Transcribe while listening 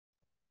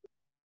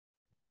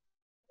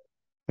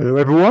Hello,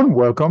 everyone.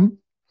 Welcome.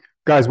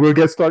 Guys, we'll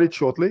get started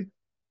shortly.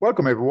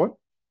 Welcome, everyone.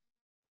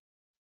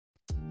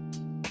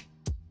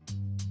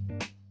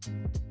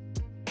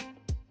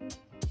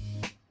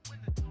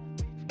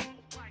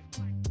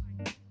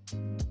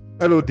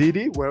 Hello,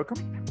 Didi.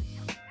 Welcome.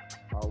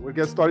 We'll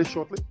get started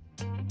shortly.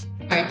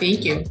 Hi,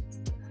 thank you.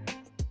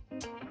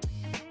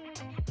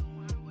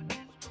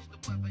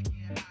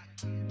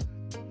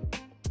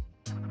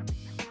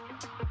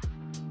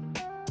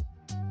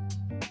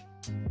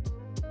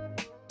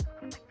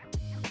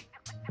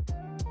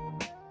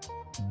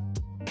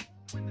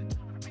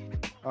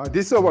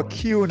 This is our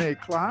Q&A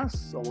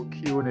class.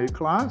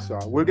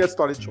 We'll get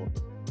started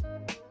shortly.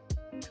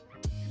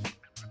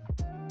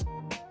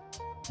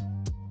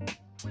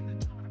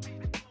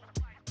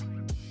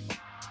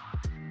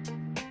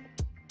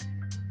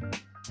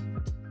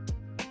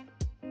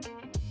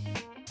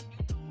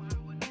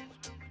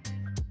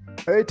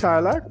 Hey,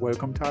 Tylak.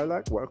 Welcome,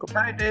 Tylak. Welcome.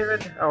 Hi,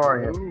 David. How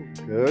are you?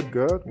 Good,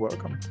 good.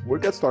 Welcome. We'll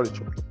get started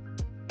shortly.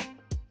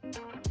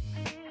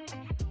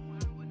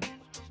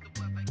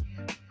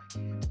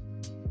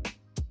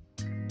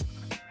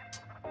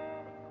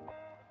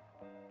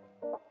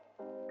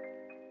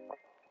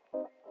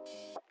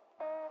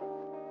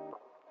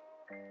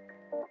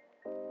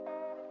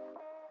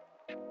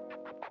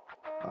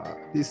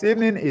 This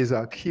evening is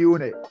a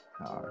Q&A.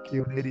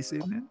 Q&A this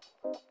evening.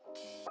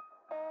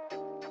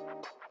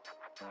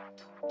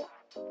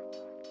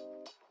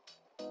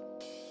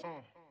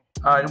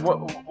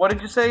 What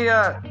did you say,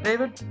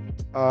 David?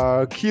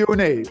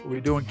 Q&A.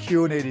 We're doing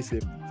Q&A this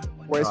evening.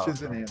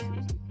 Questions and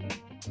answers.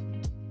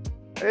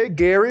 Hey,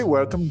 Gary.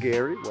 Welcome,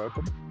 Gary.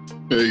 Welcome.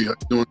 Hey, how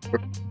you doing?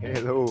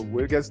 Hello.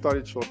 We'll get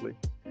started shortly.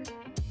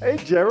 Hey,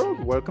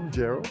 Gerald. Welcome,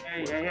 Gerald.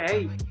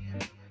 Hey.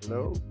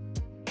 Hello.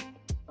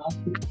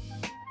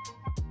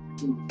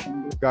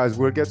 Guys,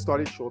 we'll get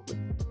started shortly.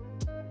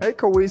 Hey,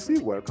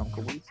 Kawisi. Welcome,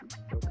 Kawisi.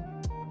 Welcome.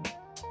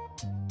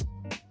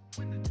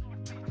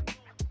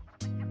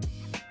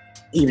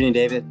 Evening,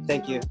 David.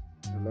 Thank you.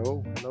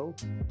 Hello. Hello.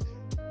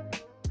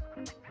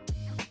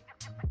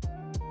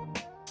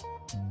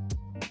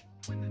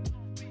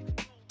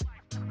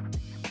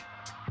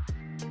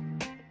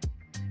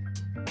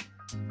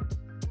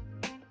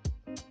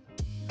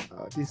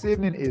 This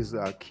evening is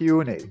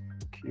Q&A.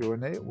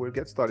 Q&A. We'll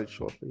get started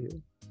shortly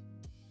here.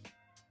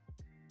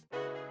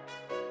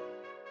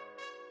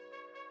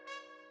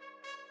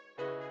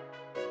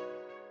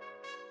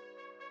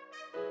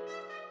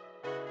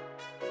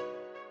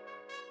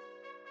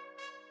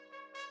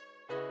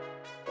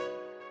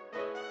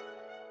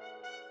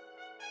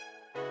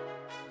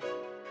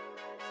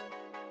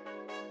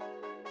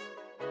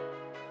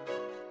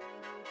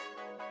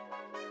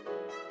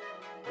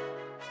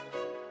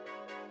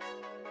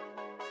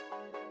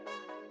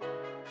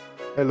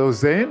 Hello,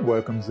 Zane.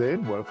 Welcome,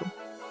 Zane. Welcome.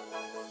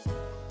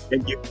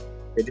 Thank you.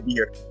 Good to be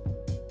here.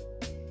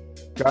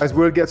 Guys,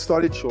 we'll get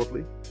started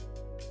shortly.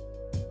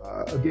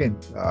 Again,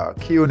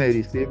 Q&A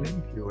this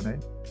evening. Q&A.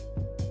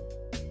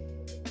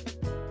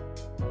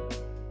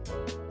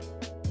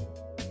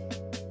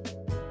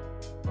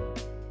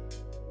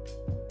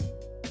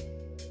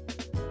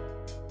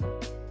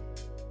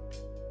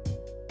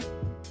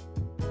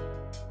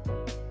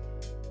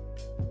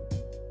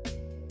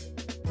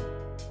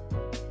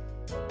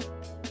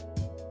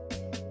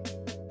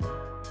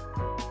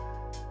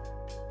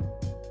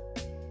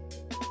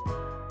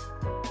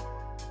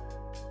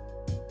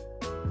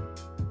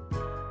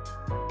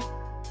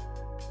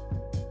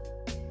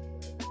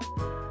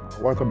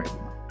 Welcome,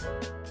 everyone.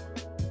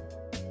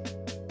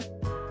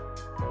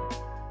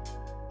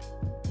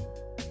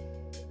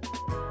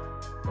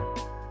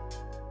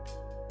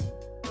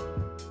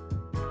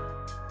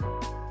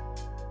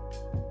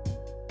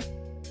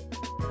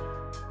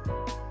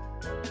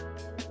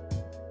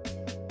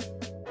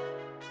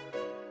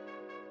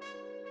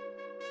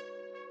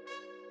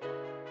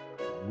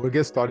 We'll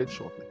get started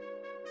shortly.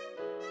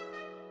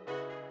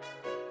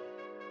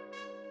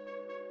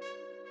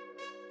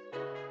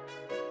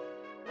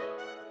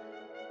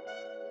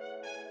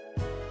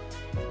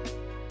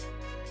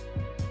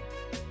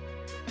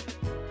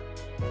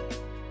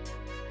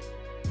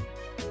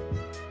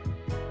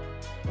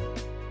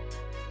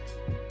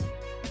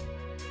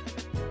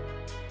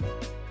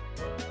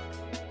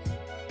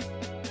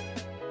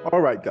 All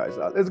right, guys,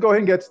 let's go ahead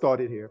and get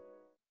started here.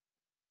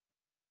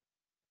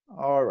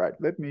 All right,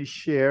 let me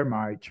share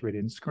my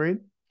trading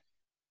screen.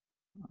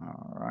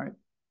 All right.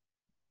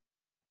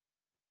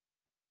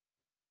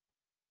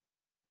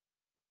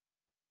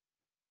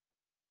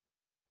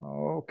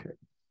 Okay.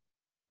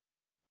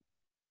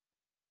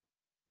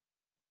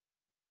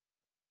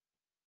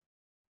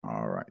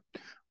 All right.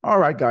 All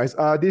right, guys.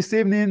 This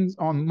evening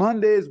on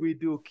Mondays, we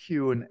do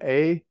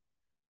Q&A.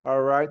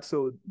 All right.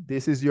 So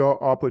this is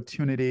your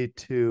opportunity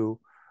to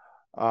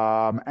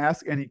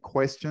ask any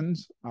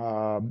questions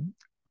on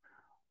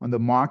the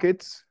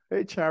markets.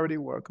 Hey, Charity,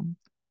 welcome.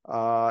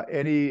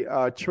 Any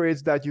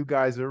trades that you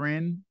guys are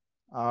in,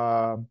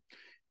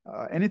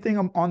 anything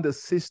on the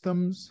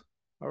systems,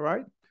 all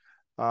right?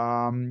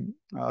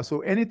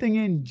 So anything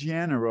in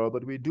general,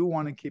 but we do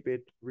want to keep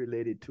it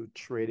related to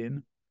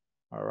trading.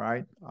 All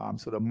right.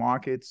 So the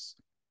markets,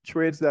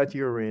 trades that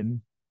you're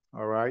in,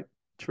 all right,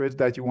 trades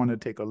that you want to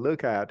take a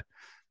look at.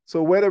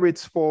 So whether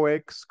it's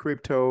Forex,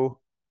 crypto,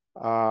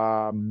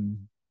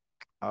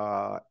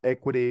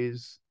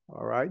 equities,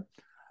 all right.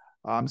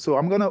 So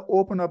I'm going to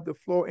open up the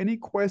floor. Any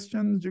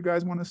questions you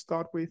guys want to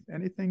start with?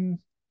 Anything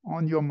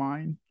on your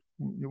mind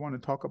you want to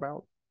talk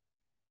about?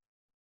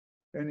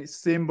 Any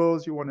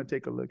symbols you want to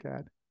take a look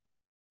at?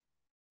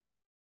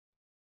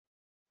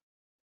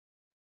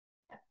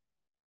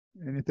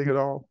 Anything at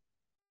all?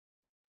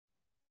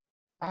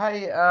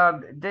 Hi,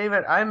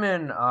 David. I'm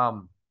in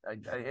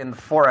the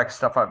Forex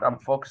stuff. I'm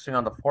focusing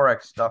on the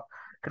Forex stuff.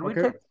 Could we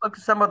Okay. take a look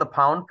at some of the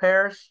pound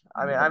pairs?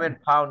 I mean, I'm in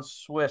pound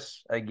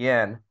Swiss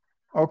again.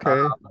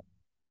 Okay.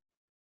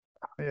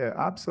 Yeah,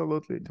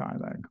 absolutely,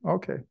 Thailand.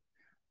 Okay.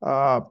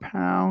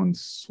 Pound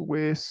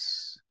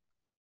Swiss,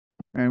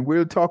 and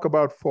we'll talk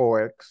about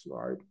Forex,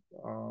 right?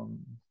 Um,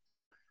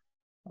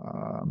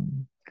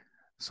 um,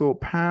 so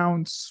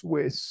pound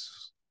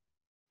Swiss,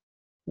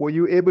 were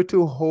you able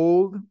to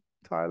hold,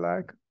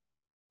 Thailand?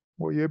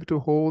 Were you able to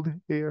hold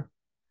here?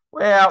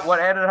 Well, what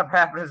ended up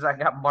happening is I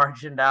got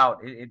margined out.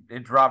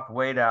 It dropped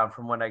way down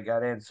from when I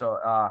got in. So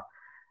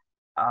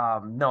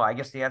no, I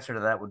guess the answer to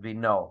that would be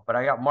no. But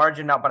I got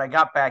margined out, but I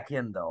got back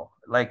in though.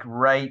 Like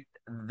right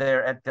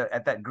there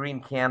at that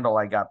green candle,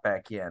 I got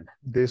back in.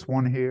 This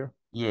one here?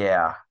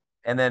 Yeah.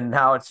 And then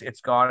now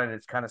it's gone and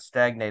it's kind of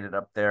stagnated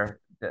up there.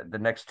 The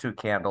next two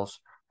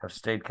candles have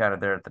stayed kind of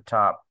there at the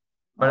top.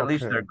 But at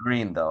least Okay. they're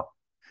green though.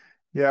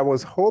 Yeah, I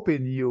was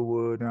hoping you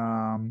would.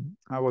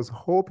 I was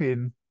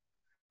hoping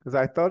because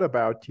I thought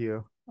about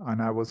you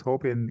and I was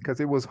hoping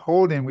because it was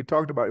holding, we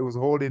talked about it was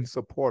holding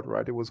support,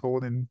 right? It was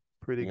holding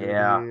pretty good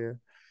Yeah. here.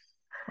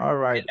 All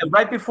right. And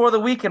right before the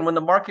weekend when the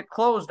market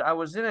closed, I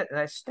was in it and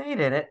I stayed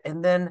in it.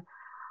 And then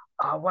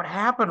what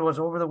happened was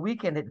over the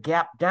weekend it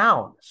gapped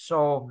down.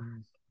 So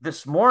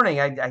this morning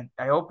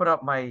I opened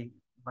up my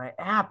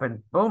app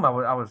and boom,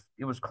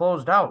 it was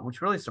closed out,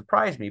 which really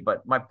surprised me.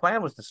 But my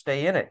plan was to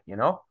stay in it, you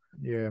know?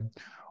 Yeah.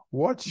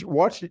 Watch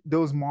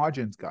those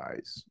margins,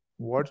 guys.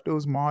 Watch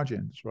those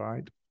margins,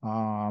 right?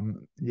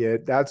 Yeah,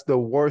 that's the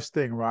worst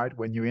thing, right?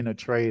 When you're in a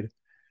trade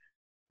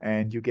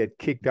and you get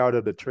kicked out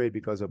of the trade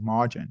because of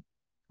margin.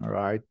 All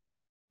right.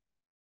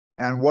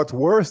 And what's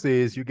worse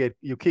is you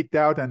kicked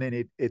out and then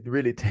it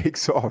really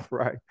takes off,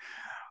 right?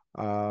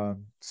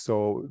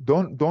 So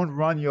don't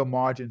run your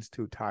margins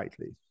too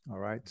tightly. All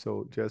right.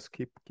 So just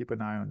keep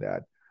an eye on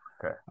that.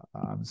 Okay.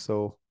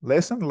 So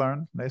lesson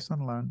learned.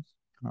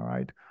 All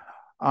right.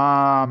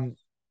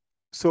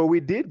 So we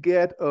did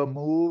get a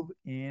move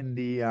in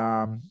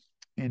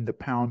the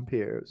pound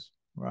pairs,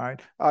 right?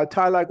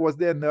 Ty, was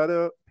there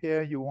another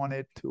pair you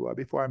wanted to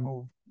before I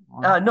move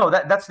on? No,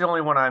 that's the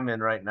only one I'm in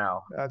right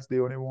now. That's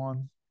the only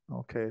one.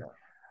 Okay.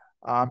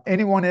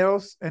 Anyone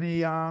else?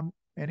 Any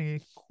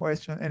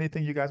question?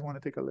 Anything you guys want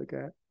to take a look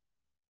at?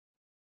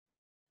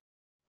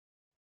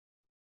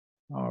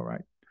 All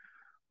right.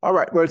 All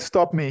right. Well,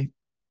 stop me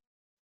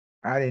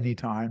at any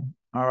time.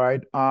 All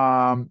right.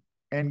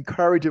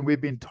 Encouraging. We've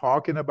been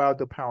talking about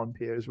the pound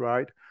pairs,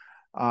 right?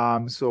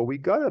 So we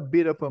got a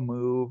bit of a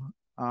move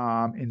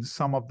in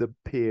some of the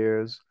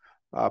pairs.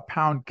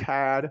 Pound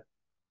CAD,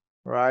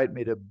 right,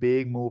 made a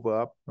big move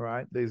up,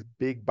 right? These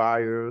big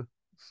buyers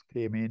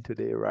came in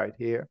today right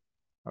here.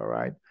 All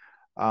right.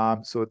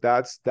 So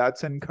that's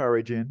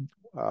encouraging.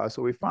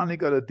 So we finally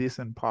got a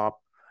decent pop.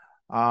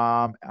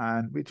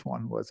 And which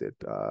one was it?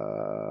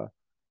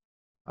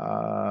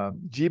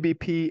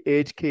 GBP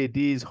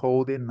HKD is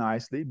holding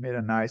nicely, made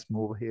a nice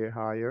move here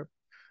higher.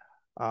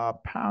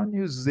 Pound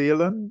New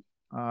Zealand,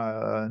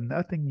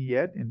 nothing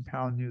yet in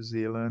pound New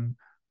Zealand.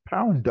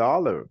 Pound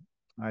dollar,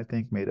 I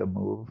think, made a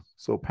move.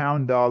 So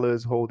pound dollar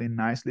is holding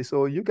nicely.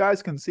 So you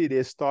guys can see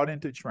they're starting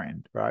to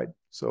trend, right?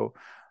 So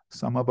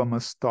some of them are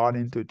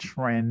starting to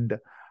trend.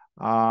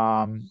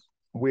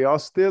 We are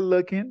still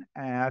looking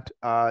at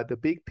the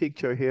big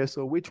picture here.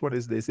 So which one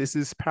is this? This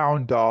is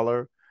pound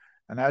dollar.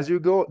 And as you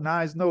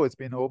guys know, it's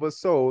been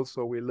oversold.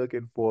 So we're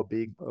looking for a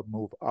big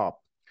move up.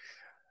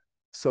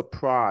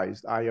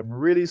 Surprised. I am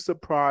really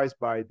surprised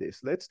by this.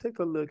 Let's take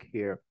a look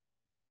here.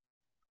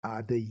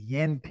 The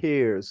yen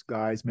pairs,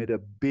 guys, made a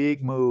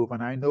big move.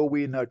 And I know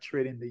we're not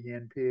trading the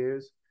yen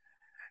pairs.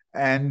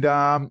 And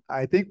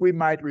I think we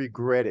might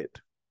regret it.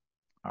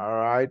 All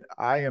right.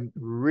 I am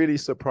really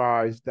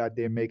surprised that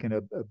they're making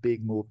a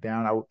big move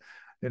down.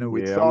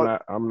 We Yeah,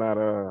 thought. I'm not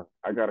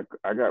I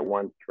got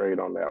one trade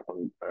on that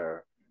one,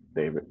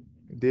 David.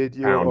 Did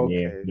you? Pound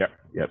yen. Okay.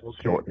 Yep,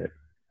 Okay. shorting it.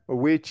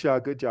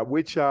 Good job.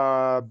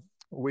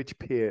 Which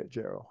pair,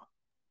 Gerald?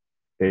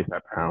 It's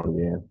a pound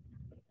yen.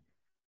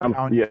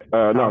 Pound, No,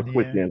 pound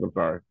Swiss yen. yen. I'm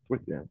sorry,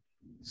 Swiss yen.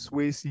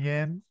 Swiss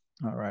yen.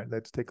 All right,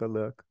 let's take a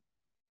look.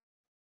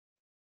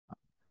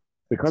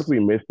 Because we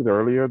missed it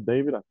earlier,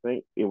 David, I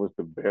think it was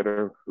the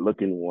better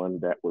looking one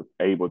that was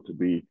able to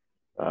be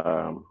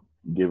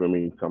giving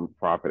me some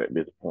profit at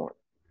this point,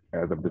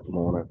 as of this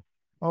morning.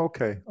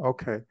 Okay.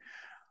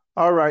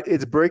 All right,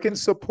 it's breaking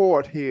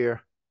support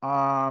here.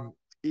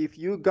 If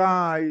you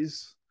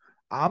guys,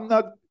 I'm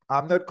not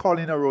I'm not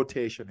calling a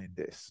rotation in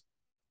this.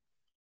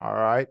 All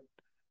right.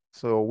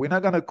 So we're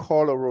not gonna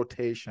call a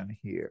rotation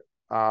here.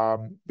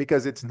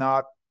 Because it's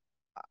not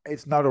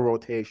a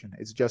rotation,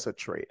 it's just a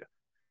trade.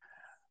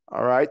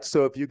 All right.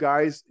 So if you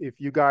guys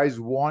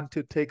want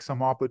to take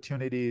some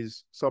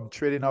opportunities, some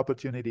trading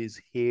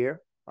opportunities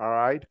here, all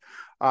right.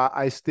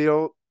 I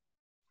still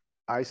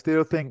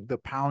think the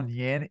pound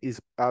yen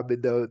is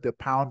the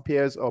pound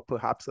pairs are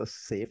perhaps a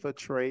safer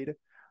trade.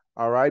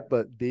 All right,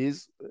 but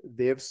these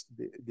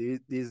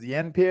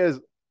yen pairs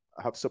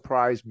have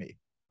surprised me.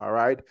 All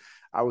right,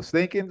 I was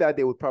thinking that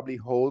they would probably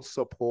hold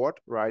support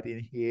right in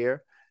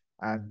here,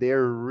 and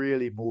they're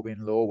really moving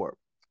lower.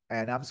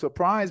 And I'm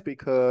surprised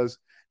because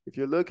if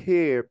you look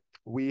here,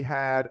 we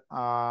had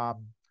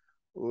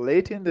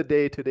late in the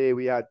day today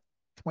we had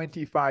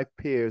 25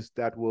 pairs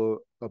that were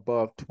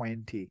above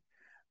 20.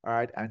 All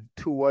right. And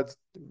towards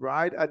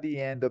right at the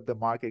end of the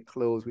market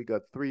close, we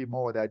got three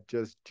more that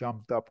just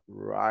jumped up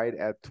right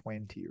at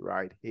 20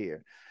 right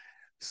here.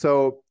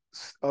 So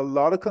a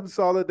lot of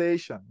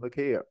consolidation. Look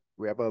here.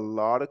 We have a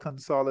lot of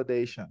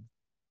consolidation,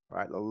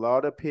 right? A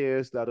lot of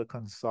pairs that are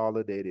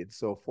consolidated.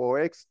 So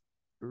Forex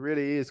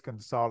really is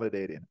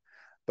consolidating.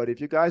 But if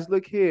you guys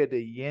look here,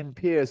 the yen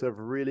pairs have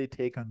really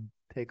taken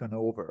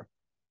over,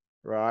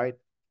 right?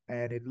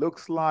 And it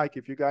looks like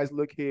if you guys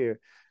look here,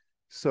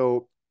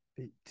 so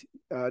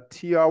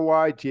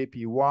TRY,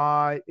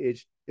 JPY,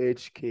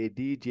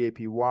 HKD,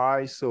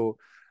 JPY. So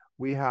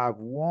we have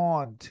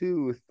 1,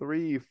 2,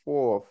 3,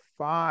 4,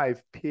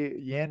 5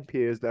 yen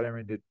pairs that are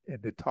in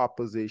the top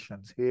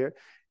positions here.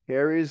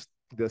 Here is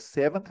the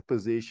seventh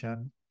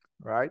position,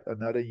 right?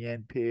 Another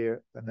yen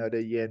pair, another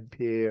yen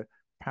pair.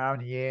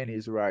 Pound yen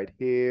is right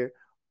here.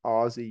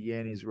 Aussie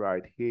yen is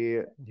right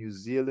here. New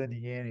Zealand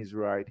yen is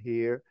right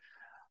here.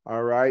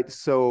 All right.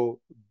 So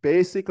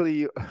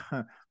basically,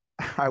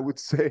 I would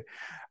say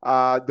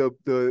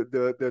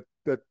the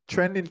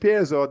trending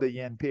pairs are the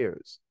yen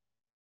pairs.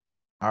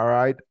 All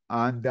right.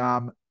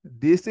 And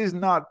this is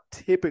not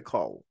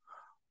typical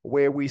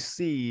where we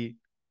see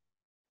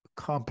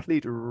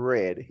complete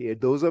red here.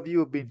 Those of you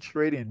who've been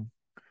trading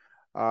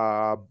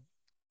uh,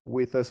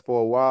 with us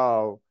for a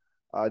while,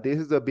 this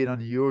is a bit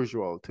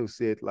unusual to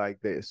see it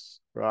like this,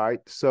 right?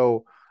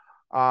 So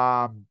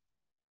and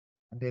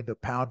then the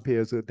pound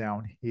pairs are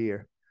down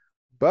here.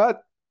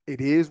 But it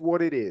is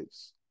what it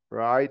is,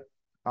 right?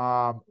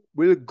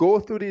 We'll go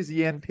through these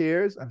yen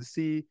pairs and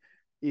see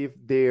if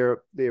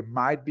there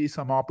might be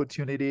some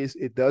opportunities.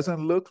 It doesn't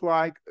look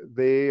like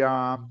they're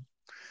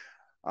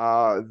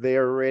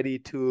ready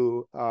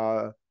to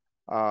uh,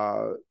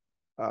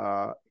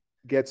 uh,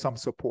 get some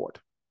support.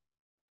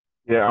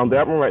 Yeah, on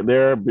that one right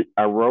there,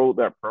 I rode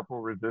that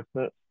purple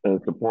resistance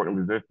and support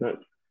and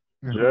resistance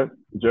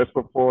just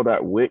before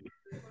that wick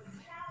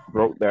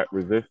broke that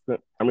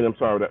resistance. I mean, I'm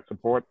sorry, that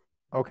support.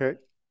 Okay.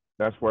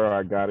 That's where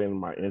I got in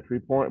my entry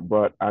point,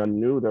 but I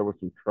knew there was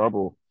some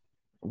trouble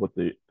with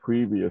the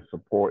previous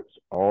supports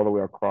all the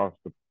way across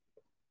the.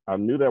 I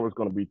knew there was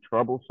going to be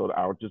trouble, so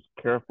I would just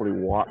carefully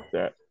watch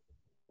that.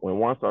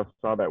 Once I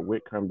saw that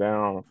wick come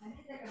down,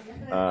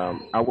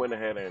 I went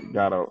ahead and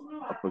got a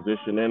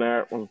position in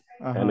that one,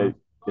 and it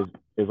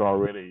is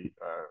already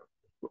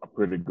a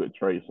pretty good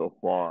trade so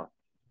far.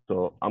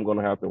 So I'm going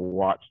to have to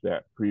watch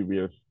that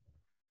previous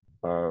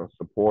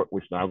support,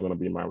 which now going to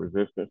be my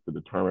resistance to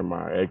determine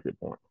my exit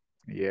point.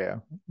 Yeah,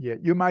 yeah.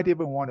 You might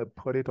even want to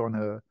put it on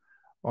a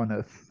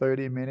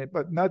 30-minute,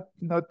 but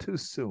not too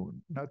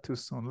soon. Not too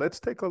soon. Let's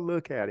take a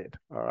look at it.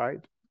 All right.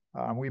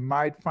 We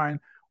might find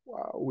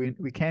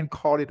we can't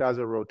call it as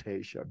a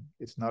rotation.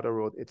 It's not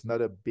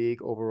a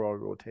big overall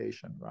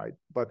rotation, right?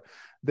 But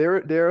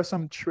there are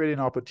some trading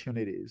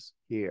opportunities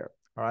here.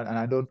 All right. And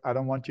I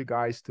don't want you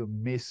guys to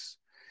miss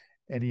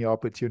any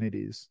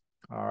opportunities.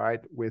 All right,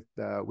 with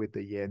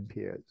the yen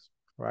pairs.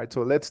 All right.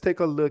 So let's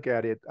take a look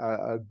at it.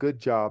 Good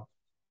job.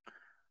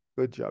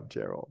 Good job,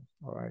 Gerald.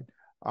 All right.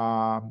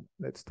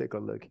 Let's take a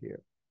look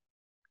here.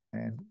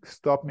 And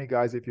stop me,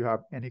 guys, if you have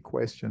any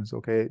questions.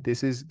 Okay.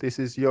 This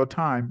is your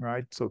time,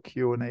 right? So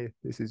Q&A,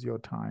 this is your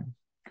time.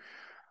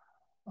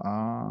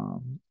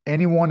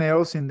 Anyone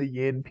else in the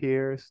yen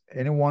pairs?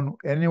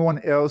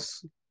 Anyone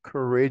else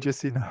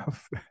courageous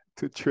enough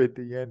to trade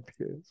the yen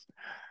pairs?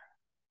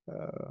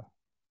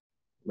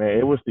 Man,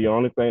 it was the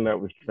only thing that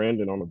was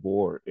trending on the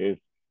board is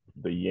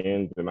the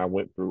yens, and I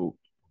went through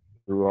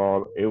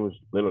all. It was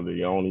literally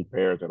the only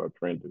pairs that are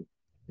trending.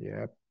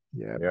 Yeah,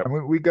 yeah. Yep. I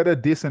mean, we got a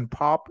decent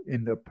pop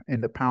in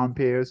the pound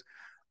pairs,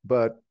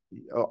 but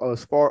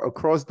as far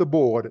across the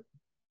board,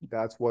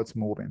 that's what's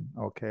moving.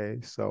 Okay,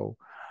 so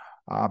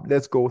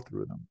let's go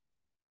through them.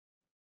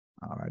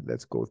 All right,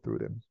 let's go through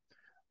them.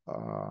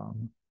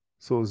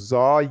 So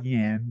ZAR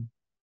yen.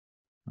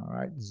 All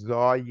right,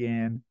 ZAR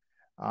yen.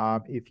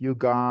 If you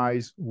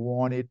guys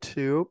wanted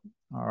to,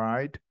 all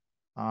right,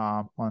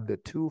 on the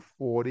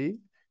 240.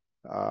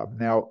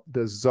 Now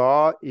the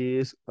ZAR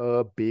is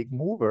a big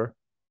mover,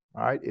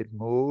 right? It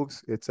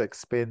moves. It's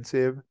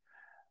expensive.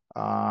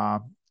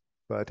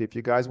 But if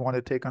you guys want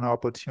to take an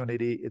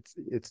opportunity,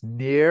 it's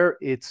near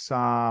its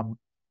right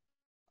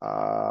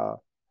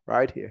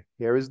here.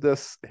 Here is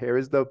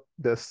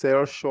the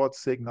sell short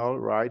signal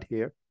right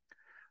here,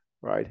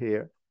 right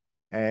here.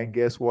 And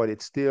guess what?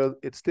 It's still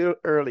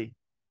early,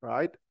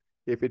 right?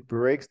 If it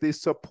breaks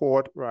this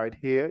support right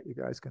here, you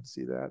guys can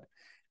see that.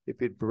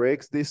 If it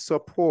breaks this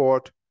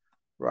support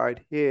right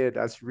here,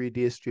 that's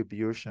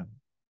redistribution.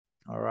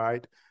 All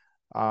right.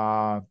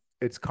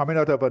 It's coming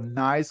out of a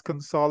nice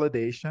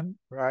consolidation,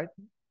 right?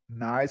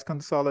 Nice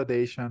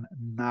consolidation,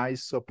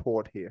 nice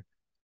support here.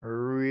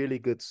 Really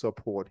good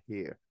support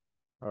here.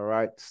 All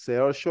right.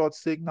 Sell short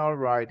signal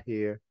right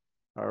here.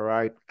 All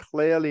right.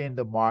 Clearly in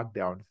the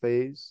markdown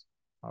phase.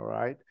 All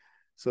right.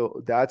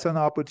 So that's an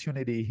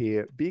opportunity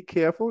here. Be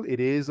careful. It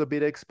is a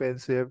bit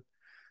expensive.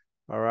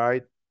 All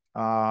right.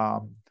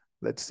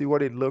 Let's see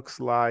what it looks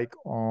like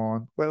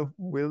on, well,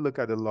 we'll look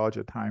at the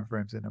larger time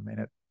frames in a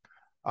minute.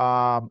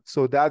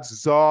 So that's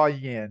ZAR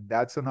yen.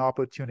 That's an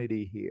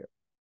opportunity here.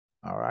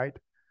 All right.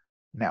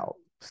 Now,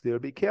 still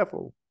be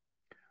careful.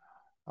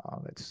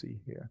 Let's see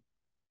here.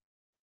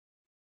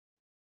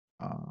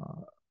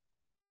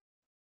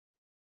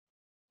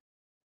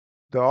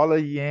 Dollar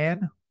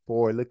yen.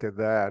 Boy, look at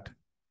that.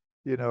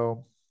 You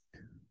know,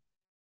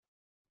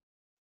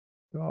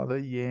 dollar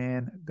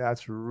yen,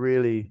 that's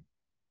really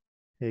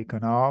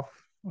taken off.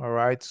 All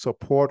right.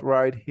 Support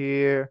right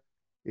here.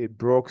 It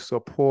broke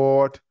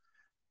support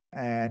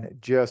and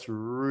just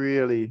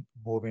really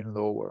moving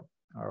lower.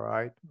 All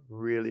right.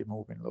 Really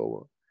moving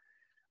lower.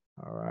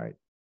 All right.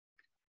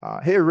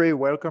 Hey, Ray.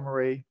 Welcome,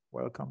 Ray.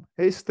 Welcome.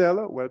 Hey,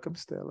 Stella. Welcome,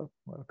 Stella.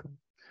 Welcome.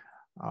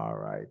 All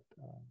right.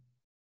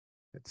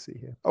 Let's see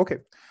here.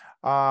 Okay.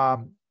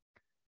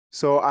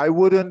 So I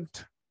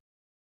wouldn't,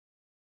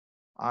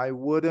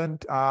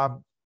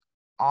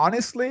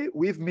 honestly,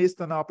 we've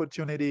missed an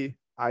opportunity.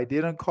 I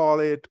didn't call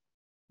it,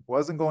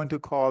 wasn't going to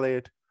call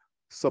it,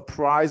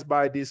 surprised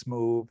by this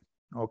move.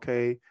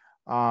 Okay.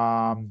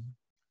 But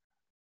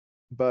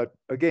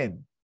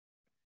again,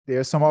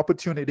 there's some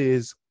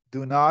opportunities.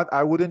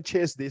 I wouldn't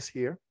chase this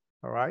here.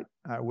 All right.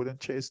 I wouldn't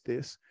chase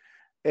this.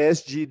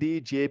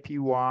 SGD,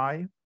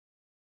 JPY.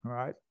 All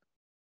right.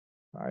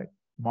 All right.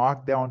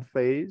 Markdown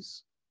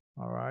phase.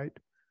 All right.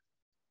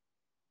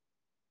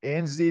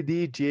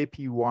 NZD,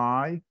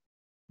 JPY.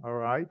 All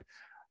right.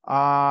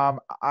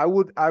 I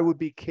would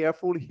be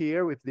careful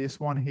here with this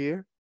one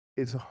here.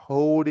 It's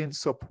holding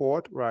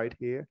support right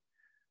here.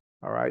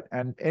 All right.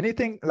 And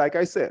anything, like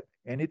I said,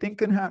 anything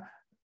can happen.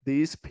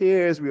 These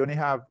pairs, we only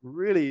have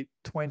really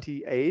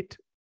 28,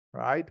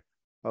 right?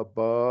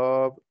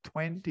 Above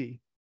 20.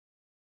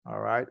 All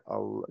right.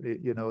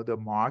 You know, the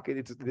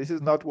market, this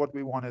is not what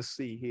we want to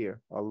see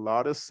here. A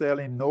lot of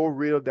selling, no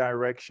real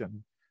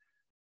direction.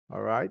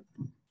 All right.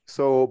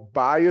 So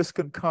buyers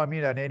can come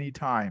in at any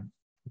time.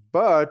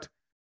 But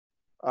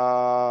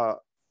the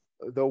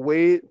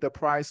way the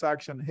price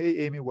action, hey,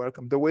 Amy,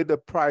 welcome. The way the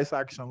price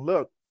action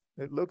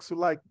it looks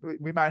like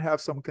we might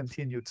have some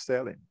continued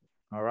selling.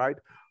 All right.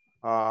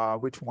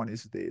 Which one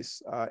is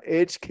this?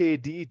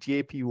 HKD,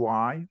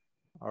 JPY.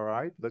 All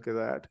right. Look at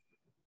that.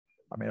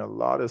 I mean, a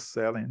lot of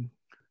selling.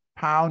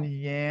 Pound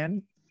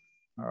yen.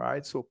 All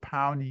right. So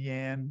pound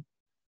yen.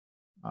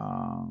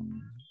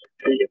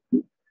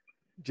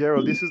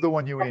 Gerald, this is the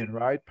one you're in,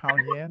 right?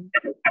 Pound yen.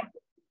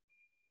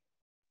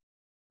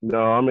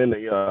 No, I'm in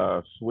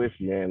the Swiss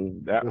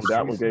yen. That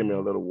one gave me a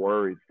little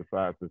worried. The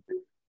fact that the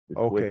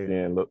Swiss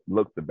yen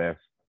looked the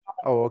best.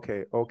 Oh,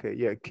 okay, okay,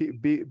 yeah.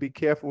 Be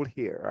careful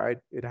here, right?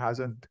 It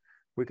hasn't.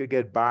 We could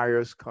get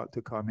buyers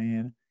to come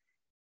in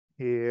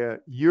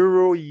here.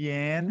 Euro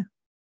yen,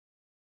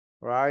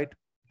 right?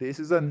 This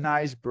is a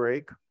nice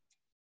break.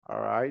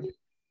 All right,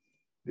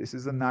 this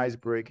is a nice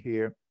break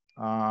here.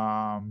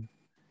 And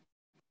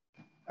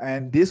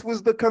this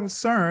was the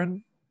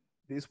concern.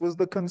 This was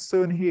the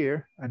concern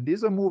here, and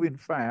these are moving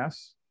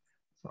fast,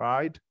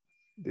 right?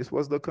 This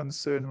was the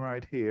concern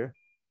right here.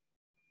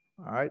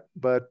 All right,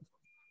 but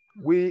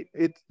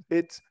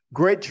it's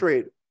great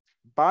trade.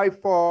 By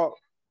far,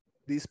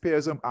 these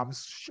pairs, I'm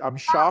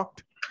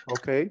shocked.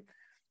 Okay,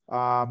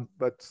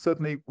 but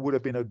certainly would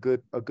have been a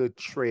good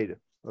trade,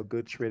 a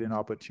good trading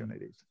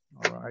opportunity.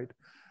 All right,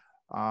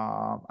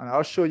 and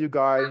I'll show you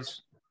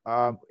guys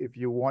if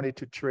you wanted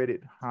to trade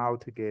it, how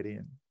to get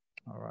in.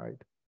 All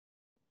right.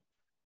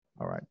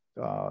 All right,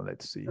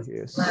 let's see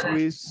here.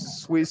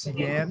 Swiss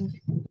yen.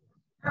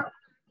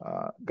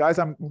 Guys,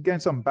 I'm getting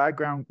some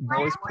background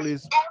noise,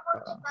 please.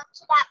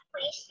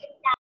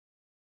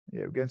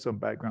 Yeah, we're getting some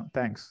background.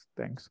 Thanks.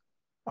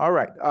 All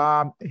right,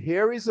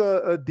 here is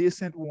a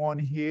decent one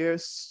here.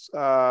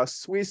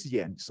 Swiss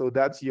yen. So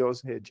that's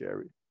yours here,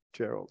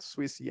 Gerald.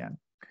 Swiss yen.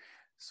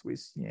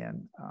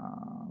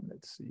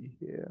 Let's see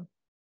here.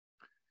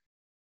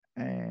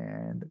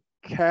 And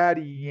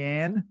CAD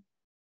yen.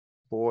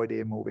 Boy,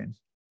 they're moving.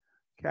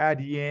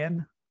 CAD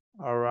yen,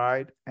 all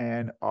right,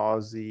 and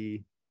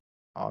Aussie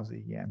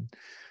yen.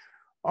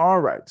 All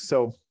right,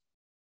 so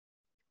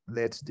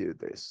let's do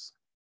this.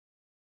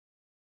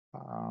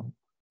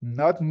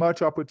 Not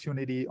much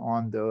opportunity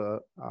on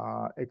the,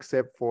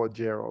 except for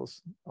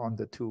Gerald's on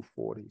the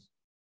 240,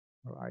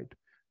 right?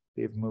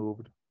 They've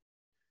moved.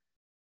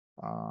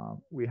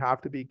 We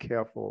have to be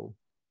careful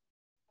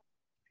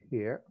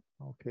here,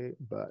 okay?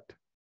 But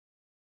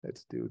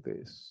let's do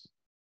this.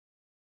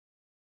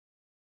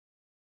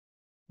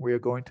 We are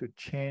going to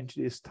change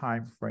this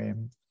time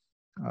frame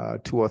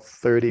to a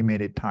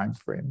 30-minute time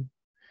frame.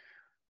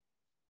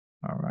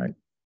 All right.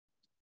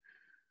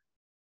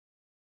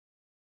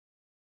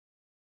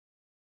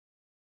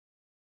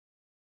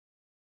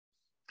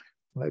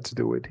 Let's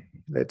do it.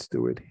 Let's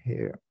do it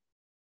here.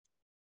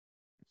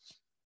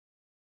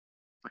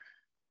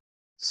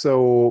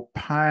 So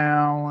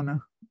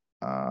pound,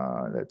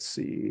 let's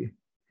see,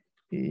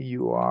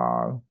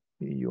 EUR,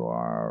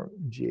 JPY.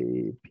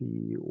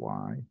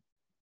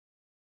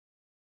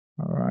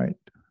 All right.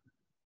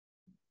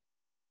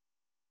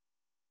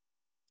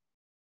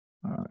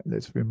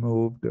 Let's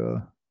remove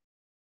the,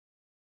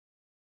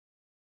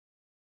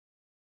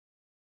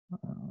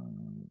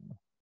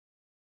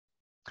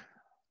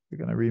 we're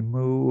going to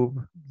remove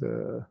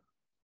the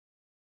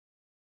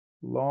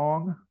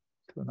long,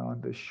 turn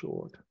on the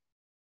short.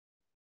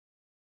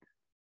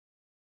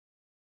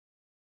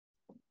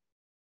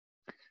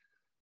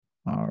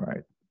 All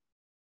right.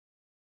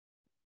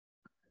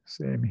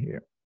 Same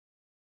here.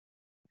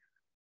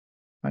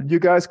 And you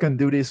guys can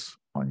do this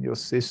on your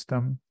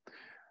system.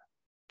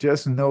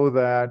 Just know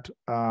that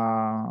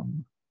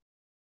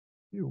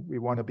we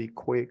want to be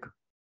quick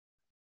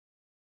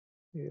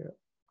here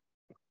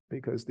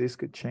because this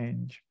could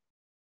change.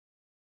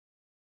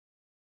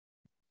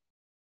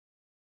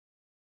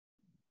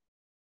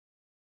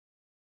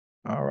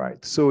 All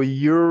right, so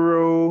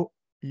euro,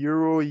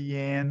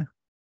 yen,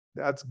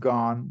 that's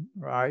gone,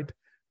 right?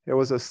 There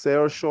was a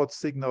sell short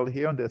signal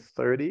here on the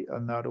 30,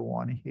 another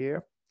one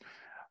here.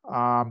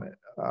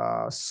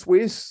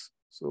 Swiss,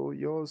 so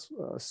yours,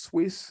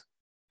 Swiss,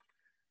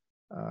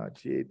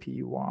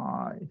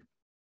 JPY.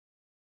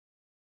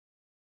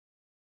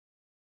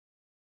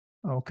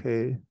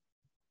 Okay,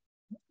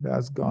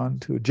 that's gone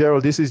to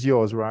Gerald. This is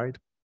yours, right?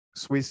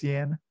 Swiss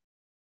yen.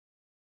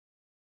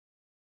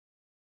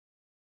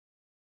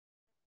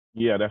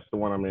 Yeah, that's the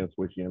one I'm in,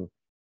 Swiss yen.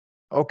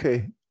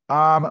 Okay,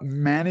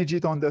 manage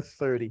it on the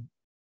 30.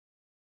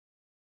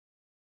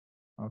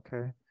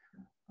 Okay,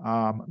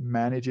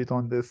 manage it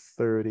on the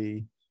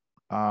 30.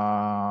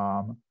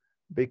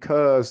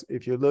 Because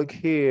if you look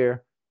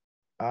here,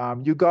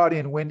 you got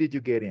in. When did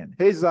you get in?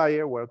 Hey,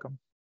 Zaire, welcome.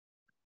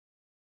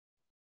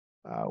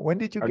 When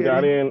did you get in? I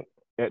got in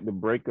at the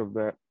break of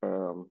that.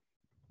 Hold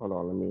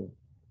on, let me.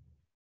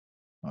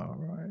 All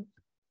right.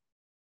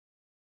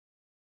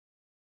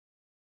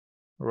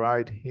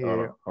 Right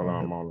here. Hold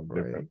on, I'm on the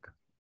break.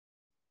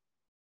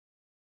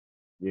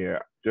 Yeah,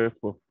 just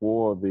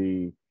before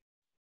the,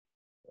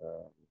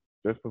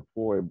 just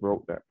before it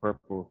broke that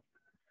purple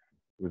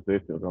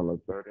resistance on the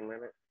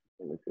 30-minute.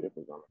 Let me see if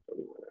it's on the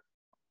 30-minute.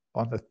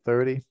 On the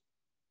 30?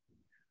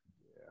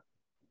 Yeah.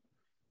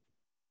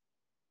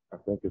 I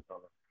think it's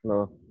on the,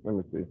 no, let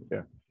me see,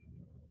 yeah.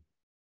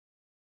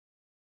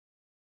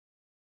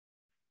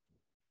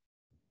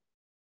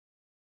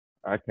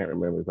 I can't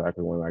remember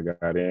exactly when I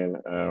got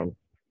in.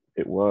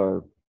 It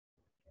was,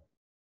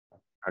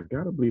 I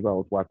gotta believe I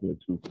was watching the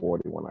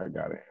 240 when I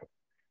got in.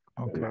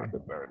 Okay. Not the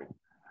 30.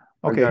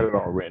 Okay. I got it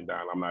all written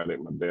down. I'm not at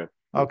my desk.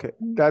 Okay,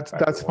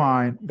 that's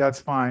fine.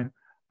 That's fine.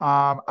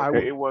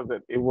 Okay, it was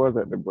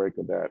at the break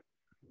of that.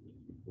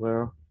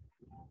 Well,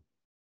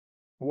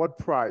 what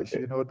price?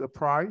 You know the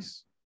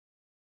price?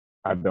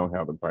 I don't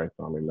have the price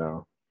on me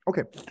now.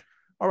 Okay.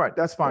 All right,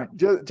 that's fine.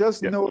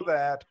 Just yeah. know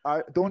that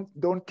I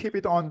don't keep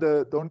it on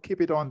the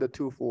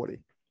 240.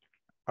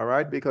 All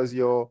right, because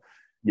your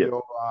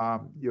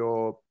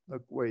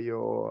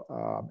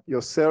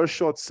sell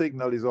short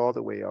signal is all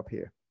the way up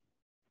here.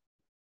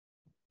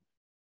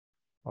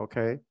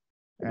 Okay.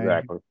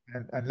 Exactly.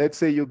 And let's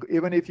say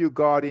even if you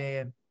got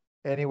in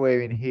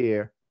anywhere in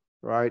here,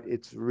 right?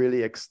 It's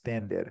really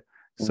extended.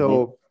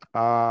 So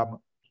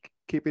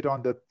keep it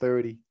on the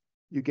 30.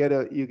 You get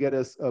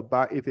a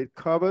buy if it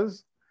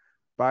covers.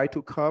 Buy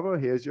to cover,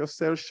 here's your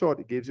sell short.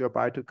 It gives you a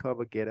buy to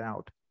cover, get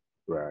out.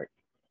 Right.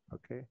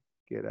 Okay,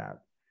 get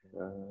out.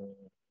 All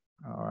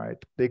right.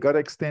 They got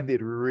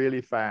extended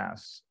really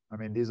fast. I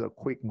mean, these are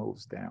quick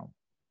moves down.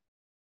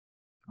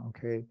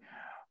 Okay.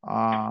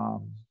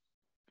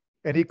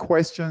 Any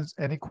questions?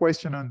 Any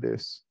question on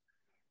this?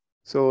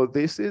 So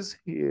this is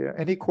here.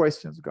 Any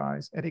questions,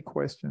 guys? Any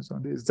questions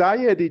on this?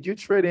 Zaire, did you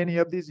trade any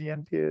of these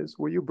yen pairs?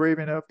 Were you brave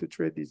enough to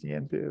trade these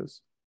yen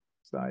pairs?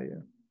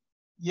 Zaire.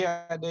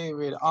 Yeah,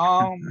 David.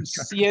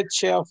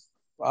 CHF,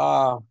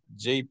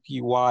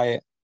 JPY,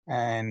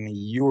 and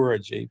Euro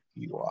JPY.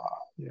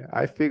 Yeah,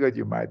 I figured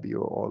you might be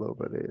all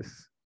over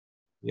this.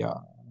 Yeah.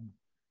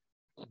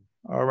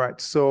 All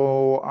right.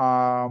 So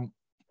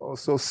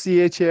also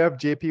CHF,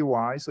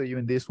 JPY. So you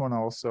in this one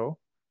also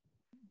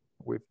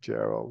with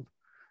Gerald.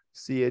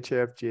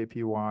 CHF,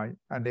 JPY.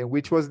 And then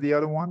which was the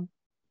other one?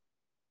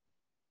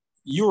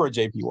 Euro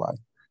JPY.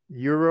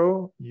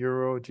 Euro,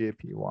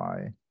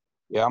 JPY.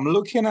 Yeah, I'm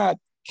looking at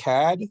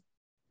CAD,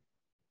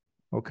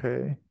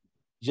 Okay.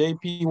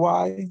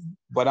 JPY,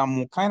 but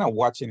I'm kind of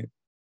watching it.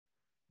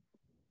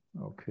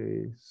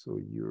 Okay. So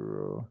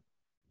euro.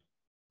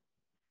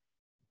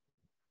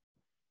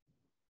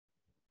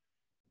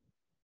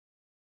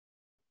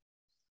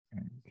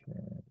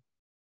 Okay.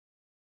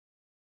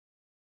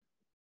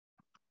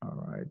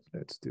 All right,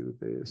 let's do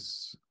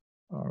this.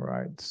 All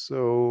right,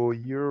 so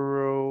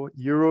euro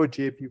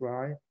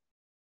JPY.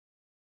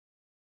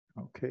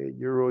 Okay,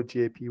 euro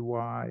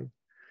JPY.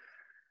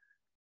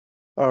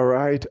 All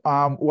right.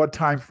 What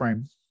time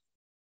frame?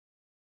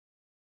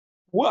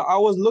 Well, I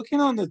was looking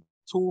on the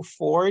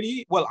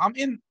 240. Well, I'm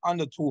in on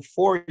the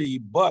 240,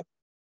 but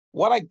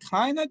what I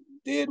kind of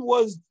did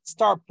was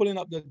start pulling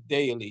up the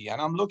daily,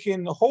 and I'm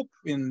looking,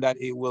 hoping that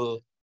it will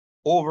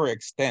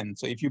overextend.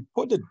 So if you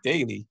put the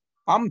daily,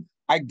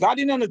 I got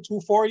in on the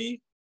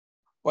 240,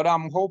 but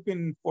I'm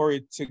hoping for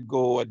it to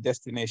go a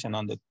destination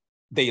on the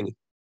daily.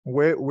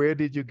 Where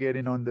did you get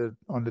in on the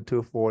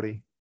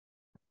 240?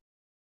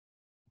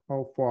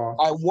 How far?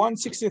 I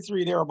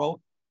 163 thereabout.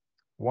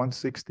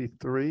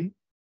 163?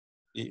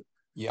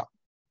 Yeah.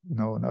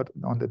 No, not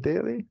on the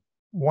daily.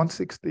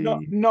 160.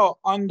 No,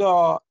 on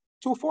the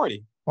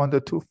 240. On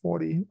the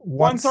 240.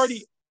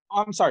 130.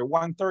 I'm sorry,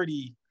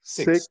 136.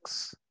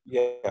 Six.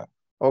 Yeah.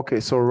 Okay,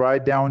 so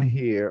right down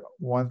here,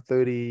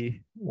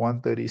 130,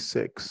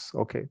 136.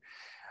 Okay.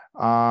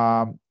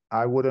 I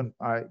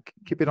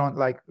keep it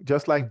on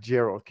just like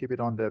Gerald, keep it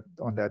on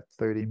that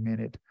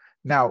 30-minute.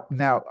 Now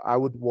I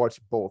would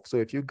watch both. So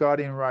if you got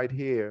in right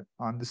here,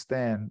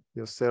 understand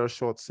your sell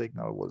short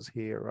signal was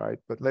here, right?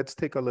 But let's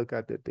take a look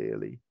at the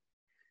daily.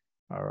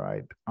 All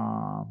right.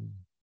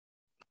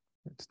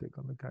 Let's take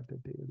a look at the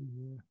daily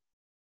here.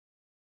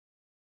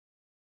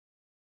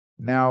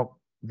 Now,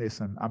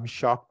 listen, I'm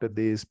shocked at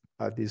these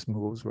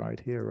moves right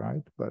here,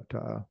 right? But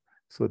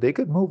so they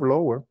could move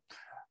lower.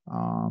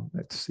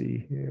 Let's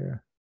see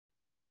here.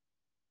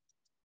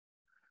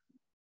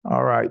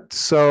 All right.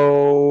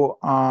 So,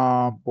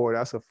 boy,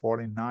 that's a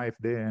falling knife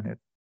there, isn't it?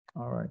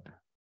 All right.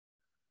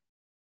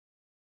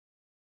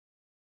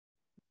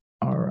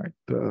 All right.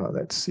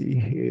 Let's see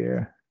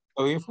here.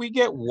 So if we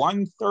get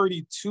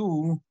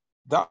 132,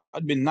 that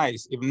would be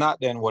nice. If not,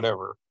 then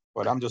whatever.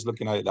 But I'm just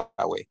looking at it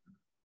that way.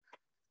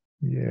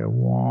 Yeah,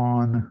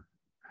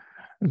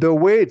 the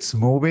way it's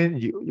moving,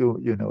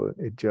 you know,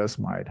 it just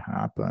might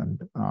happen.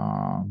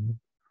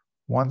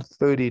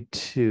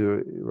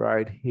 132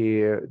 right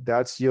here.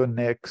 That's your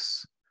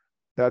next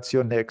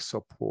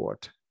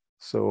support.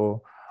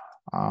 So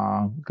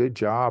good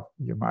job.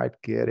 You might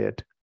get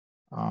it.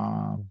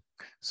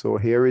 So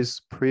here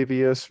is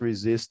previous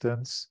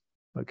resistance.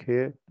 Look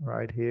here,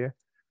 right here.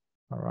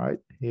 All right,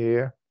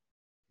 here,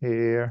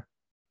 here,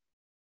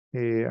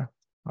 here.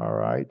 All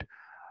right.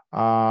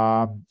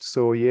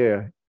 So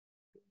yeah,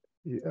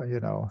 you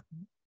know,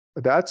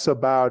 that's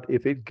about,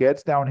 if it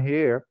gets down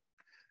here,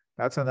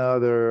 that's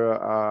another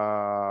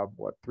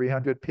what,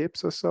 300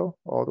 pips or so,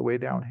 all the way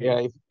down here.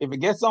 Yeah, if it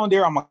gets down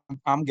there,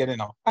 I'm getting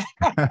out.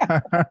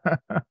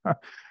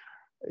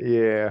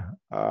 Yeah.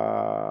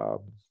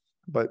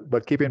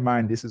 But keep in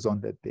mind this is on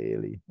the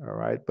daily, all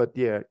right? But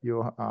yeah,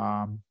 you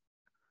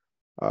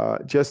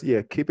just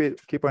keep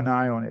an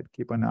eye on it.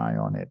 Keep an eye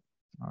on it.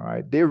 All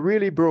right. They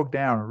really broke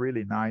down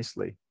really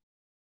nicely.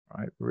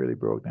 Right? Really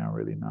broke down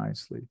really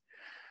nicely.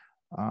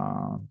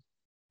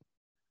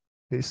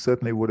 This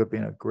certainly would have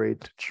been a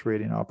great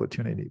trading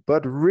opportunity,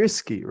 but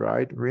risky,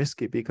 right?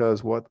 Risky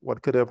because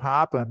what could have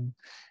happened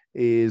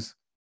is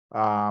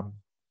buyers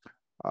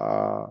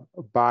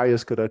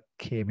could have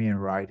came in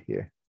right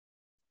here,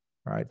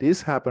 right?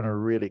 This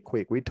happened really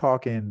quick. We're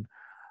talking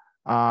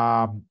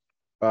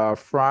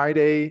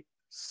Friday,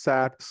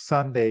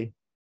 Sunday,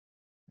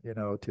 you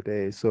know,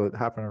 today. So it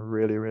happened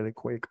really, really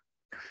quick.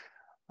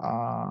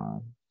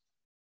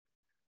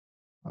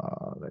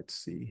 Let's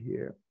see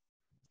here.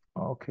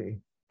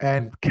 Okay.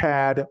 And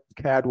CAD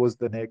was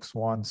the next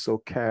one. So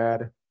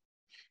CAD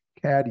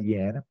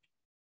yen.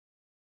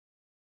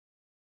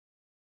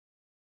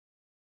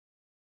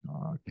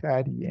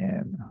 CAD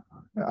yen.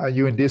 Are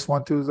you in this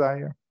one too,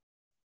 Zaire?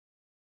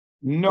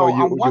 No,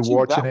 I'm watching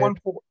that one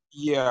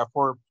it?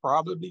 for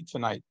probably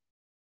tonight.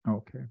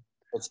 Okay.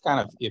 It's kind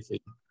of iffy.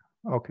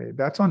 Okay,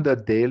 that's on the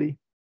daily.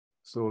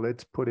 So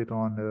let's put it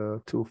on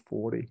the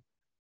 240.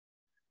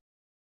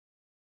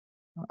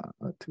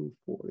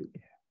 240.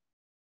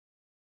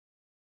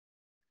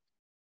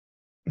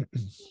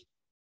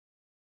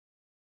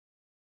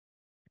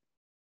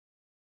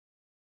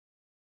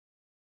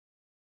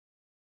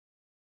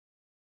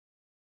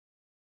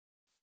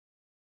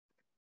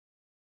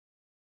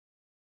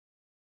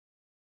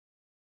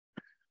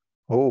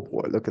 Oh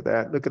boy, look at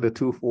that. Look at the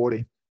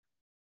 240.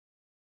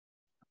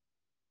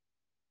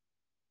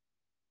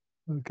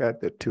 Look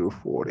at the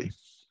 240.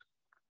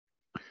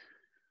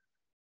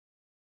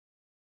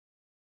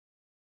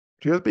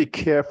 Just be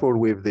careful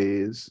with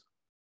these.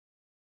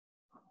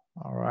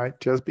 All right,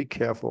 just be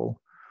careful.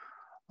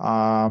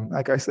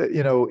 Like I said,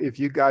 you know, if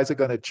you guys are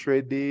going to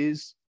trade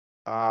these,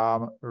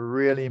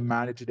 really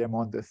manage them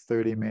on the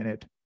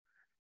 30-minute.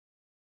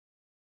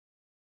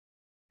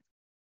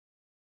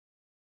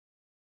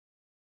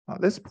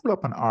 Let's pull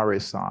up an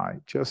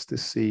RSI just to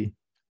see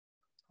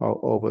how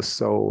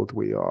oversold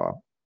we are.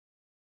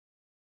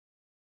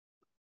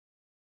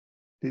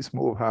 This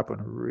move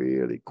happened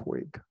really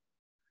quick.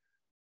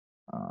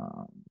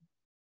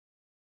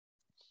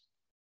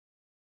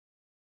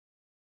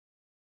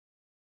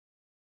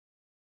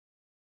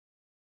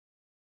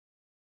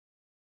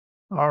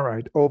 All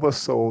right,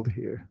 oversold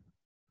here.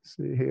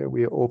 See here,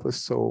 we are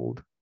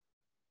oversold.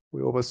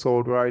 We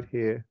oversold right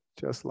here,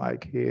 just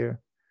like here.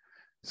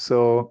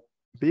 So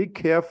be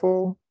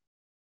careful.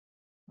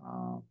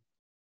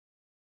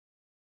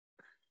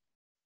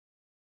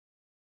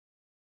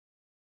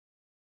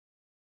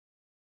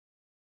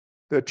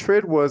 The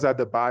trade was at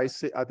the buy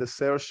at the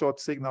sell short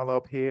signal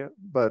up here,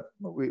 but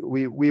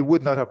we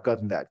would not have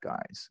gotten that,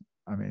 guys.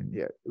 I mean,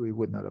 yeah, we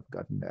would not have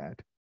gotten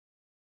that.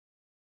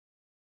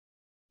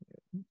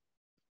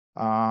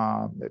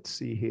 Let's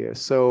see here.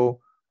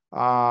 So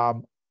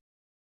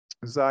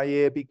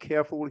Zaire, be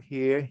careful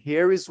here.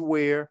 Here is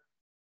where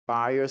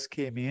buyers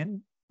came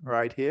in,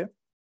 right here.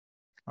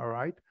 All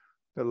right,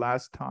 the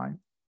last time.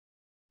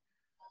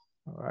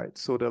 All right,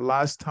 so the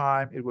last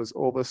time it was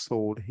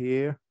oversold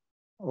here,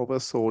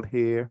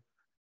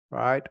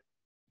 right?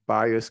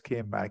 Buyers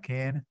came back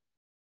in,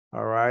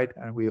 all right,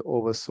 and we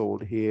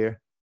oversold here,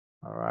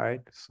 all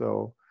right?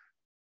 So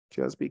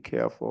just be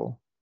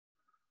careful.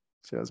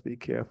 Just be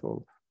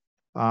careful.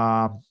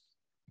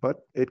 But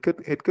it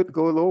could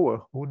go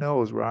lower. Who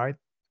knows, right?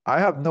 I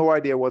have no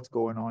idea what's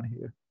going on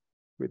here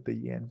with the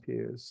yen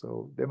pairs.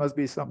 So there must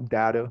be some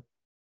data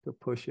to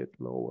push it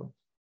lower.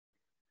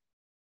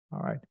 All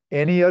right.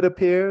 Any other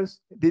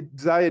pairs?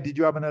 Zaya, did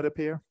you have another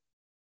pair?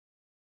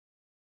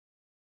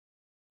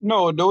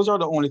 No, those are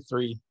the only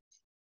three.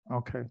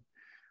 Okay.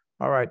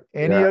 All right.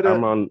 Any yeah, other?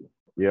 I'm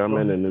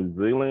in the New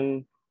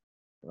Zealand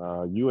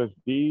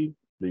USD,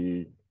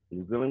 the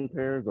New Zealand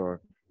pairs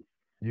are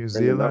New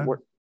Zealand.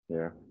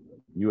 Yeah.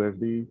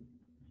 USD.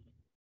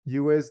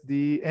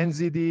 USD,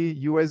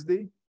 NZD,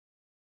 USD?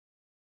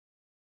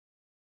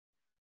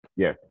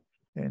 Yes.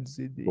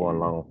 NZD. For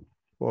long.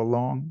 For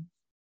long?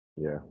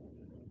 Yeah.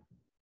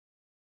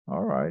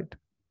 All right.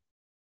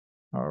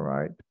 All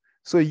right.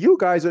 So you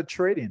guys are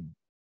trading.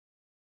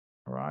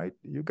 All right.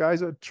 You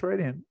guys are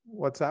trading.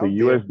 What's out the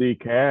there? The USD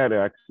CAD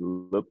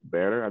actually looks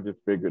better. I just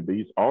figured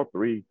all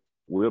three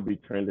will be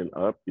trending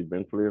up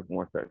eventually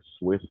once that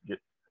Swiss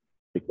gets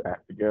its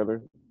act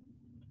together.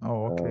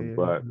 Oh, okay.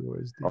 But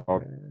USD all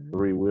CAD.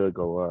 three will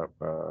go up.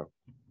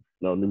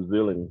 No, New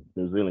Zealand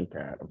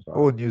CAD. I'm sorry.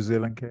 Oh, New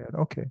Zealand CAD.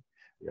 Okay.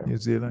 Yeah. New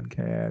Zealand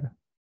CAD.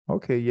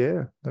 Okay,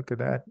 yeah. Look at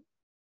that.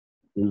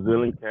 New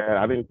Zealand CAD.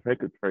 I didn't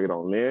take a trade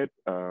on it.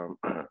 I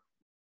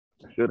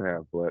should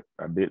have, but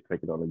I did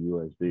take it on the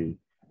USD.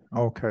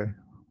 Okay.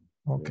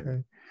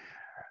 Okay.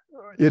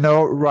 You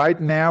know, right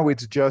now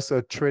it's just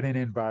a trading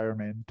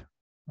environment,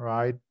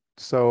 right?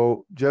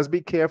 So just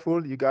be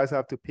careful. You guys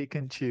have to pick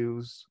and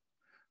choose,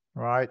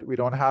 right? We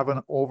don't have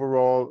an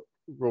overall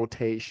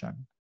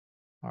rotation,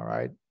 all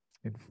right,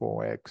 in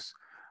Forex.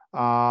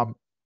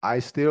 I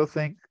still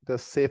think the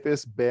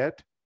safest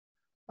bet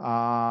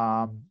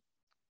are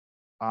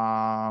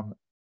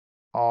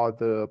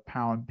the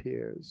pound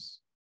pairs,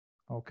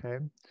 okay?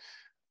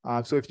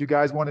 So if you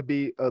guys want to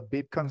be a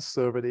bit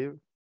conservative,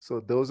 so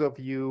those of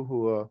you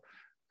who are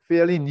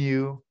fairly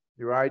new,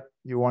 right,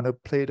 you want to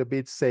play it a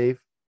bit safe,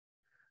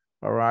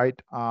 all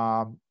right?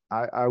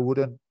 I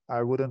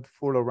wouldn't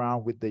fool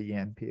around with the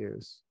yen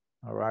pairs,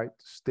 all right?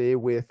 Stay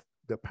with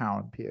the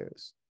pound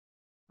pairs,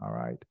 all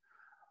right?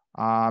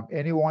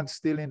 Anyone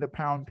still in the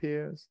pound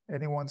pairs?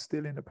 Anyone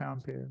still in the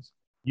pound pairs?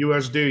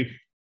 USD.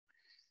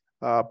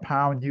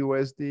 Pound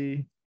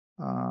USD.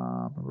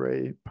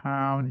 Ray,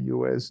 pound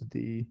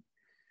USD.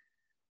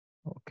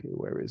 Okay,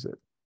 where is it?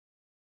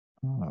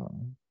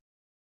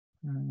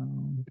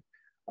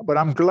 But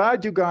I'm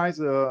glad you guys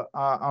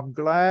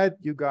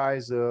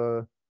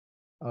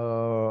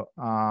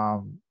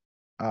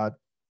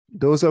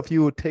those of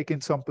you who are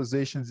taking some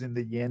positions in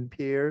the yen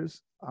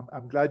pairs,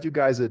 I'm glad you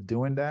guys are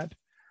doing that.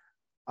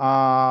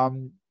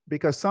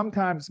 Because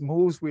sometimes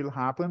moves will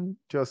happen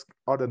just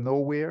out of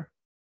nowhere,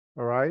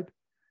 all right?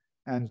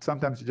 And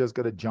sometimes you just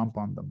got to jump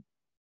on them,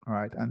 all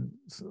right? And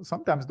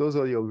sometimes those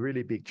are your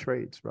really big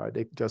trades, right?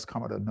 They just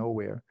come out of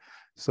nowhere.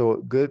 So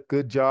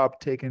good job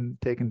taking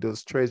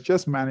those trades.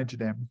 Just manage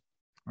them,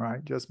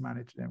 right? Just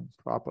manage them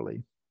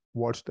properly.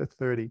 Watch the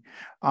 30.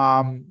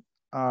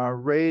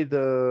 Ray,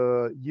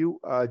 the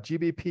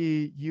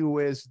GBP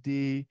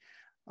USD,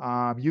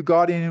 you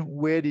got in.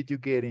 Where did you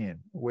get in?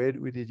 Where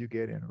did you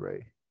get in,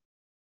 Ray?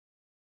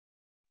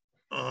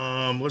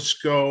 Let's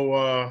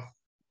go.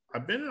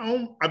 I've been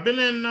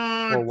in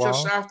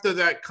just after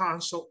that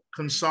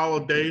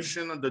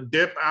consolidation of the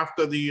dip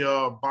after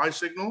the buy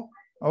signal.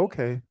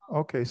 Okay.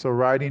 Okay. So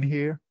right in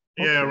here.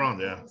 Yeah, okay. Around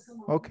there.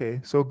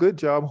 Okay. So good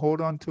job.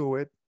 Hold on to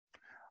it.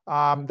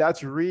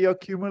 That's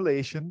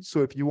reaccumulation.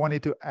 So if you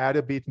wanted to add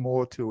a bit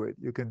more to it,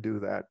 you can do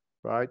that,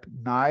 right?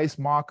 Nice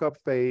markup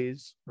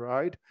phase,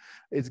 right?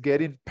 It's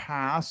getting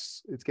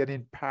past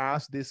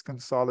this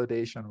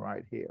consolidation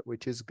right here,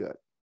 which is good.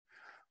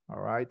 All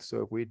right,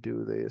 so if we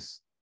do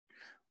this,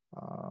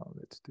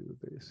 let's do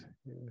this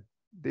here.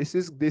 This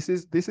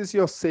is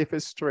your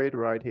safest trade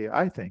right here,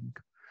 I think.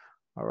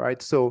 All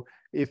right, so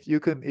if you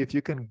can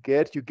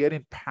you're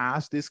getting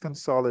past this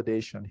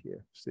consolidation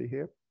here. See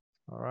here?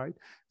 All right,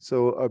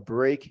 so a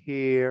break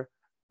here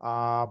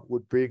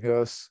would bring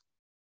us,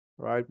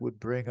 right,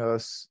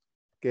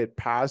 get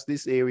past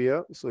this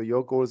area. So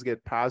your goal is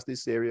get past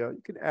this area.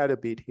 You can add a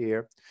bit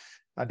here.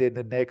 And then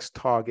the next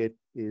target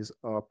is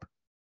up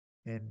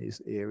in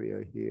this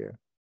area here.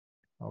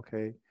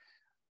 Okay,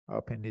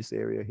 up in this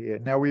area here.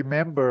 Now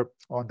remember,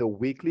 on the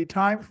weekly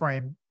time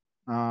frame,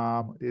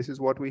 this is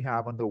what we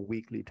have on the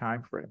weekly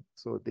time frame.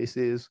 So this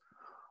is,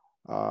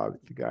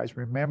 if you guys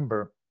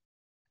remember,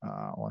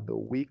 on the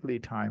weekly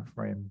time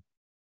frame.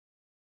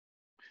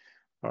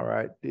 All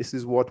right, this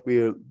is what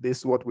we're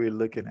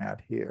looking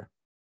at here.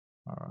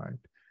 All right,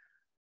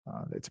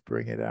 let's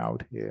bring it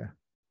out here.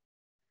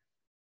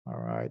 All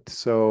right,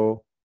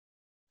 so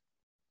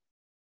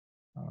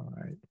all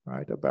right,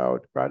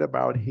 right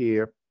about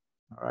here.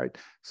 All right,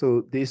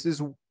 so this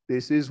is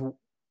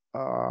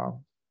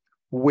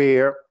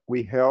where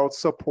we held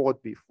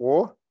support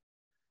before,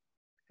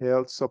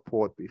 held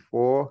support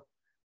before.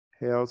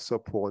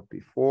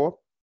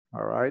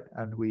 All right,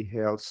 and we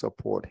held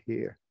support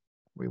here.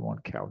 We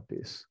won't count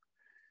this.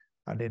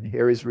 And then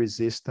here is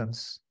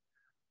resistance.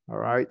 All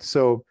right,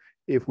 so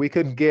if we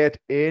can get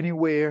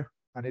anywhere,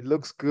 and it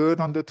looks good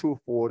on the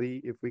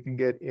 240, if we can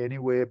get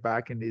anywhere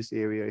back in this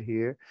area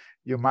here,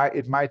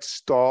 it might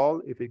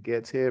stall. If it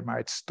gets here, it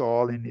might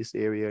stall in this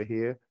area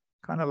here,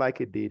 kind of like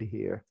it did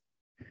here.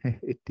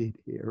 It did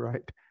here,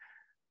 right?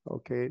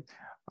 Okay,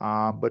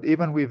 but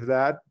even with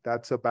that,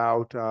 that's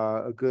about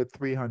a good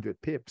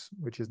 300 pips,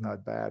 which is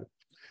not bad.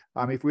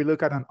 If we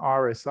look at an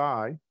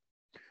RSI,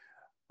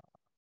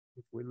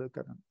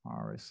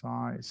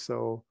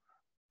 so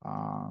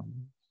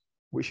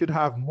we should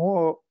have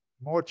more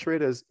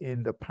traders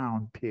in the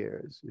pound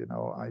pairs. You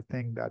know, I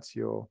think that's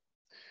your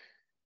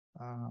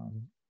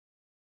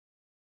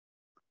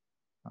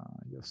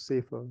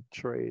safer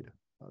trade.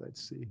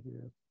 Let's see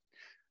here.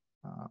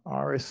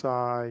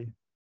 RSI,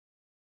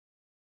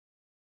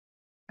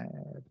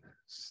 add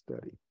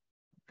study.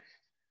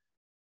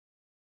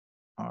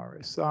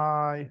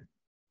 RSI.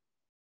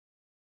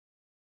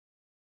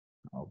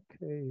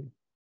 Okay.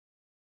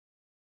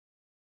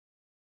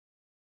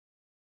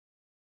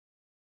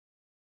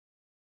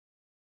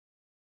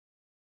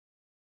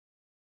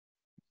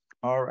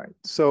 All right,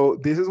 so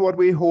this is what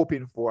we're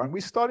hoping for. And we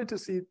started to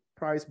see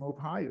price move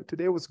higher.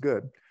 Today was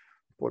good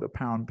for the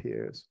pound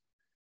pairs.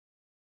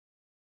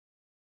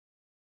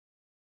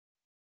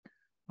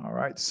 All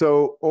right,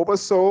 so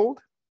oversold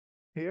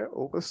here,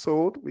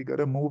 oversold. We got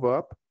to move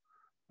up.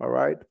 All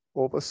right,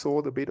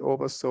 oversold, a bit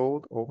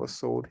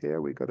oversold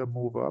here. We got to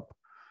move up.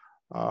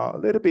 A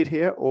little bit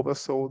here,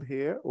 oversold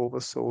here.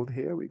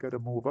 We got to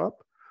move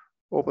up.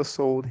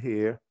 Oversold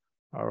here.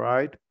 All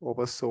right,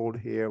 oversold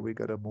here. We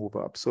got to move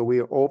up. So we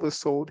are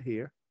oversold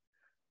here,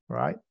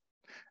 right?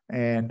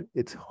 And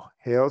it's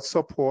held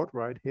support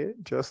right here,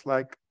 just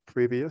like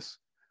previous.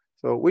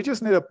 So we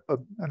just need a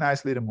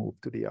nice little move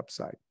to the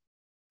upside.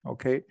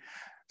 Okay,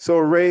 so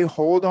Ray,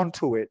 hold on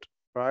to it,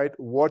 right?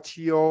 What's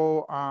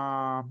your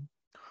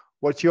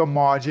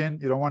margin?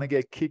 You don't want to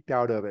get kicked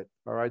out of it.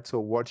 All right, so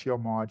what's your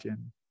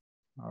margin?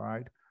 All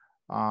right,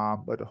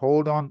 but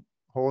hold on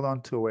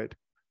to it.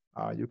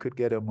 You could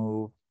get a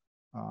move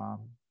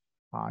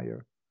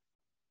higher.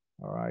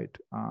 All right.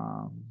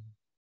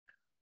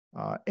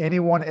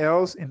 Anyone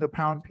else in the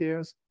pound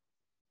pairs?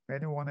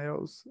 Anyone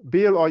else?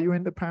 Bill, are you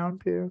in the pound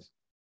pairs?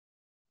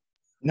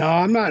 No,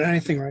 I'm not in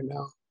anything right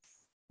now.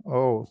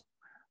 Oh,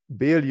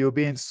 Bill, you're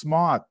being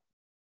smart.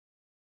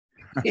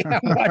 Yeah,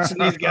 I'm watching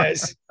these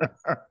guys.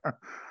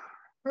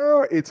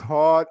 Oh, it's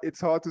hard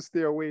to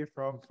stay away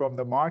from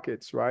the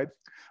markets, right?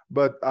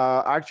 But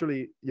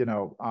actually, you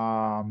know,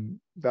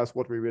 that's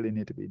what we really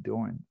need to be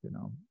doing, you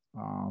know.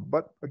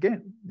 But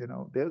again, you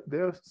know,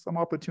 there's some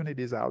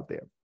opportunities out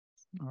there.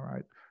 All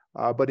right.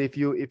 But if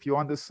you're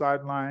on the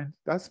sideline,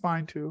 that's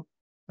fine too.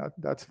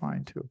 That's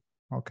fine too.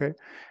 Okay.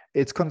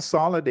 It's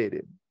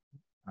consolidated.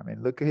 I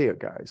mean, look here,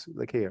 guys.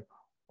 Look here.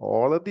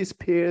 All of these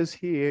pairs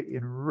here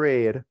in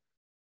red,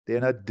 they're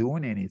not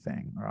doing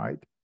anything,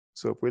 right?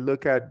 So if we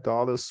look at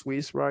dollar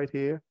Swiss right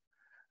here,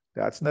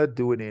 that's not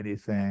doing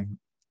anything.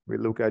 We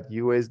look at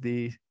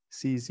USD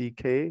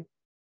CZK,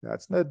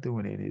 that's not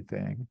doing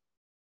anything.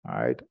 All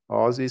right,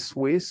 Aussie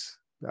Swiss,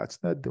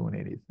 that's not doing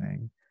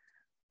anything.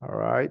 All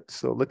right,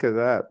 so look at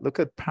that. Look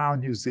at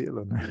pound New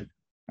Zealand.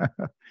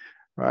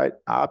 Right,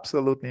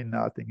 absolutely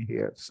nothing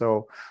here.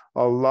 So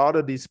a lot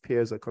of these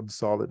pairs are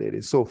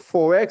consolidated. So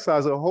Forex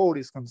as a whole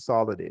is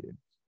consolidated.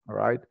 All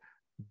right,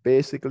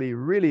 basically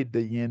really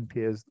the yen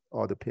pairs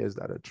are the pairs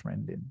that are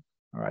trending.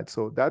 All right,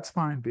 so that's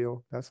fine,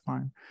 Bill. That's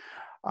fine.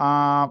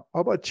 How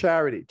about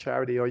Charity?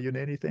 Charity, are you in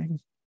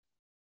anything?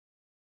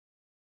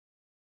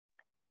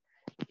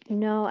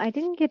 No, I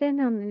didn't get in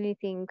on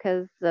anything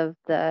because of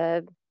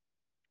the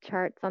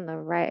charts on the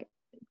right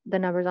the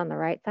numbers on the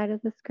right side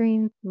of the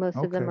screen, most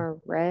of them Okay. are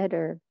red,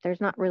 or there's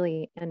not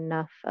really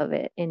enough of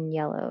it in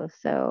yellow.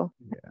 So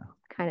Yeah.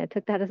 kind of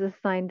took that as a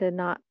sign to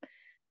not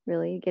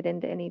really get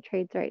into any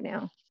trades right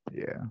now.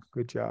 Yeah.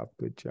 Good job.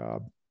 Good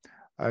job.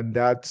 And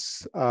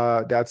that's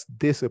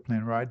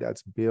discipline, right?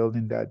 That's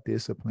building that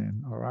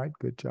discipline. All right.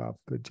 Good job.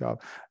 Good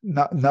job.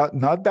 Not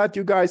that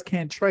you guys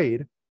can't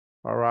trade.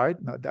 All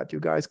right. Not that you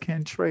guys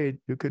can't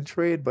trade. You can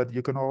trade, but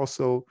you can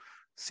also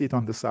sit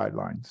on the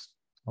sidelines.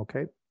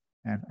 Okay.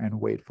 And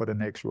wait for the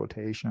next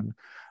rotation.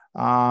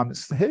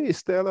 Hey,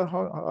 Stella,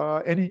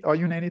 are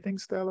you in anything,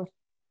 Stella?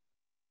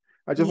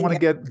 I just want to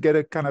get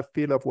a kind of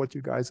feel of what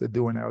you guys are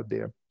doing out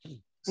there.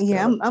 Stella?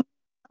 Yeah,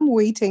 I'm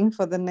waiting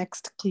for the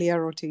next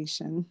clear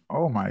rotation.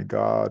 Oh my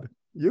God.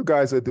 You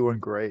guys are doing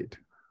great.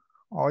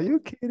 Are you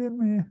kidding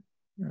me?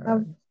 Yeah.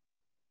 I've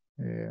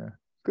Yeah.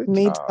 Good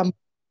made job. some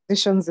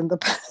decisions in the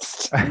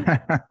past.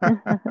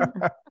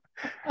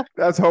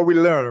 That's how we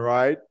learn,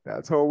 right?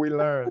 That's how we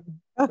learn.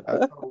 That's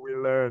how we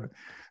learn.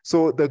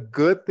 So the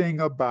good thing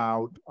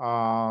about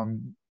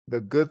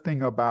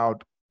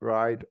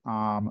right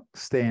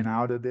staying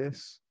out of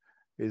this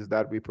is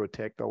that we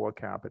protect our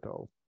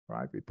capital,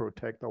 right? We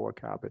protect our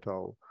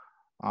capital.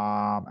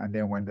 And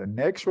then when the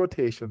next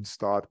rotation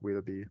starts,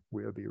 we'll be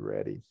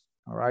ready.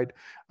 All right.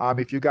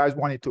 If you guys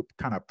wanted to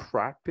kind of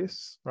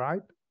practice,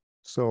 right?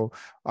 So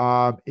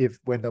if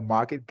when the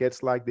market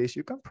gets like this,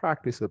 you can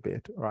practice a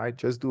bit, right?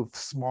 Just do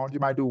small. You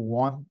might do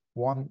one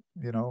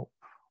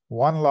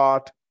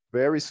lot,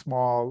 very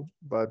small,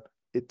 but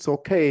it's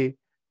okay.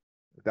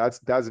 That's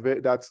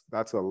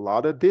a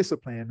lot of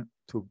discipline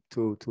to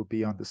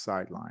be on the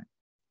sideline.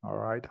 All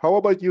right. How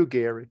about you,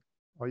 Gary?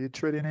 Are you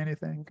trading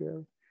anything,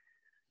 Gary?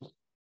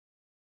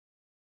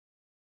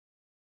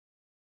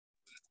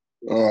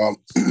 No,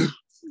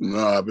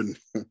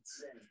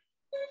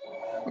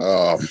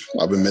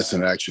 I've been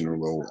missing action a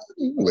little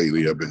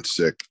lately. I've been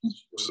sick,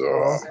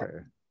 so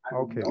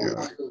okay,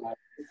 yeah.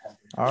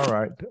 All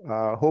right.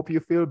 Hope you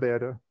feel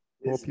better.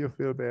 Hope you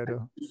feel better.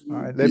 All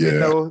right.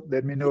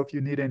 Let me know if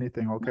you need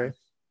anything. Okay.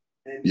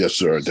 Yes,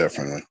 sir.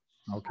 Definitely.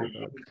 Okay,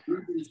 good.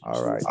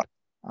 All right.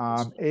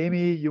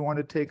 Amy, you want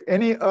to take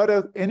any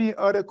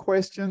other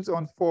questions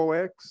on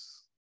Forex?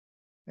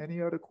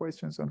 Any other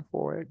questions on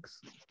Forex?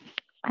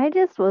 I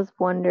just was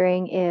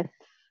wondering if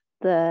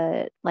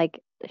the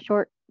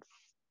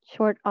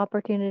short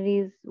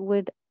opportunities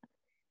would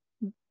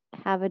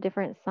have a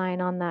different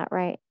sign on that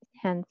right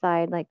hand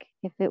side, like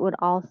if it would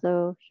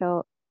also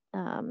show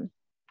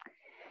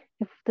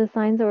if the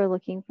signs that we're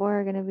looking for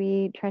are going to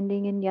be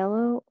trending in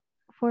yellow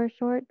for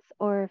shorts,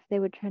 or if they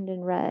would trend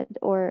in red,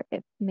 or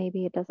if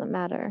maybe it doesn't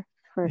matter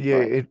for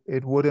shorts.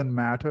 it wouldn't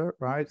matter,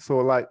 right? So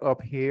like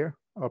up here,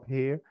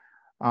 the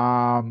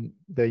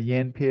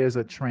yen pairs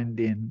are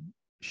trending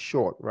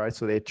short, right?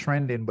 So they're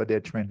trending, but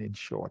they're trending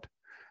short.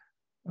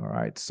 All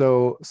right.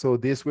 So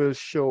this will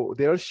show,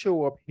 they'll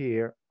show up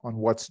here on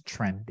what's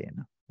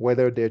trending,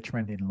 whether they're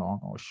trending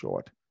long or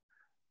short.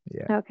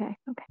 Yeah. Okay.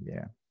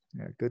 Yeah.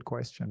 Good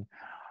question.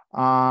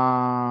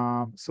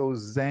 So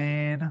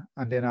Zane,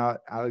 and then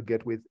I'll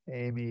get with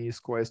Amy's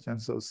question.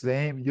 So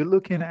Zane, you're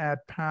looking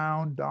at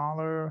pound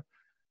dollar.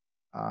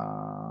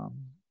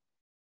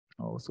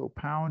 So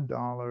pound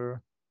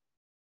dollar.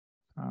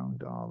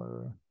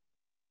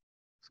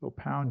 So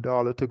pound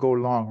dollar to go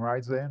long,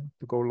 right, Zane?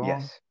 To go long?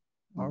 Yes.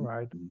 All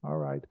right.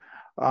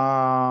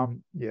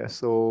 Yeah,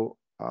 so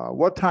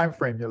what time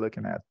frame you're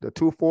looking at? The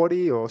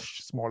 240 or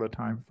smaller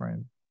time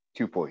frame?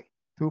 240.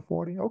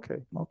 240?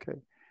 Okay.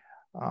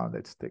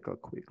 Let's take a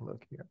quick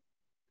look here.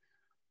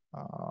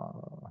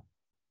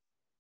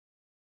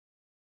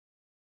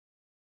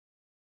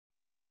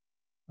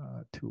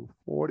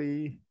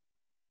 240.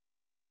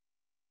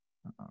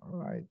 All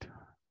right.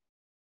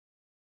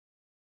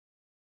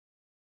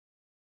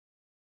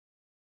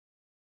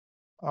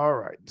 All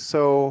right.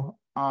 So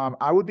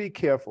I would be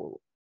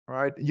careful,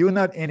 right? You're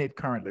not in it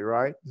currently,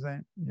 right,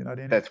 Zane? You're not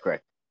in it? That's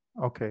correct.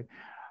 Okay.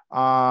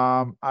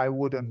 I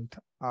wouldn't.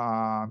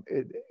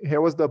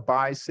 Here was the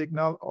buy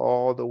signal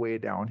all the way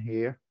down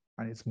here,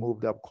 and it's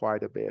moved up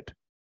quite a bit.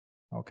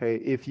 Okay.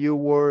 If you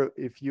want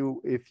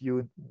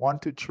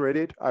to trade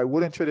it, I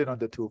wouldn't trade it on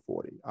the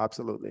 240.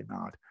 Absolutely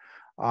not.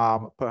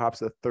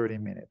 Perhaps a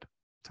 30-minute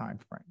time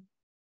frame.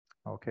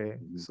 Okay,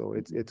 so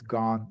it's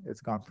gone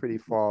pretty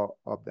far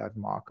up that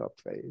markup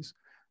phase.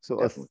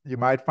 So you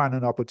might find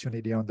an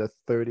opportunity on the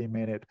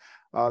 30-minute.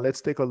 Let's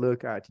take a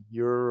look at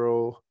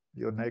euro.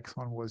 Your next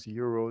one was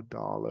euro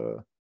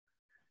dollar.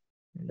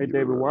 Hey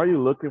David, while you're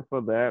looking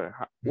for that,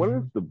 what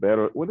is the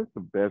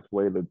best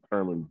way to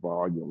determine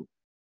volume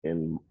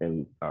in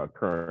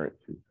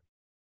currency?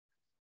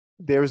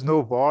 There's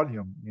no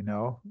volume,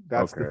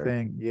 That's the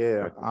thing.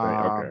 Yeah.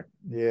 Okay.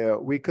 Yeah,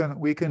 we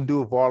can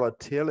do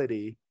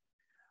volatility.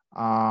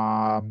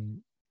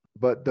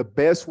 But the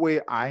best way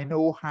I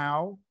know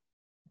how,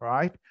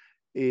 right,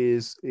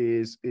 is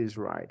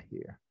right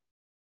here.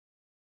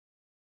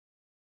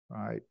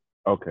 Right.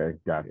 Okay,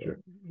 gotcha.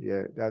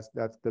 Yeah, that's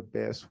the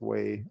best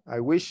way. I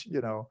wish,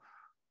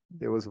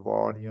 there was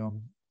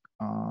volume.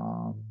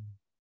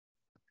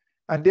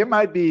 And there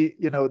might be,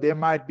 there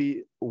might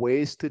be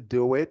ways to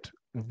do it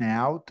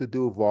now to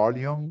do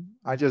volume.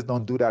 I just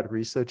don't do that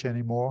research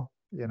anymore.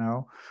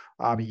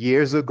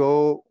 Years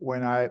ago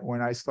when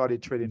I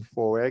started trading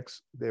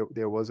Forex,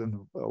 there wasn't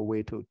a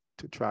way to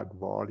track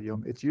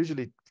volume. It's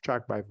usually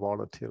tracked by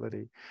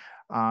volatility.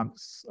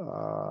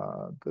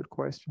 Good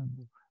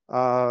question.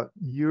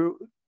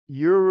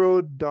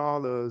 Euro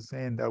dollars,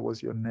 and that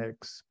was your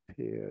next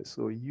pair.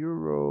 So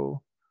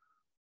euro,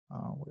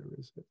 where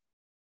is it?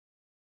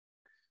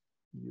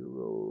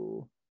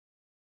 Euro.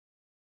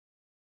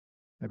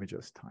 Let me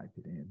just type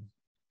it in.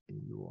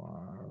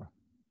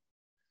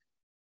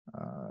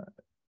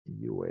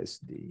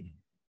 USD.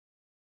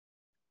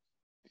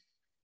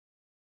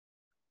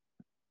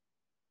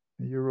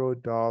 Euro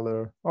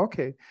dollar.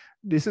 Okay,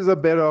 this is a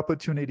better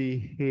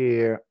opportunity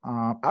here.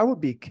 I would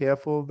be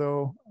careful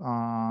though.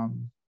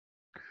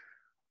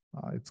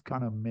 It's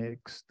kind of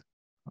mixed,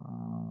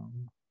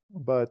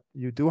 but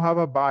you do have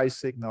a buy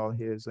signal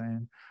here,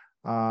 Zane.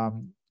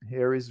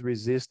 Here is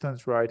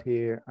resistance right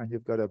here, and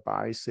you've got a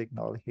buy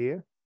signal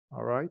here.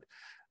 All right,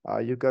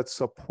 you've got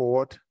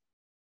support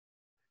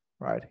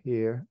right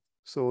here.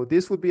 So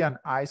this would be an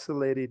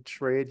isolated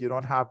trade. You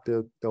don't have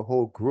the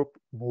whole group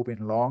moving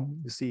long.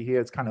 You see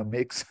here, it's kind of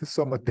mixed.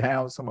 Some are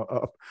down, some are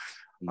up.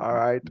 All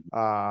right.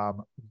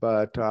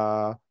 But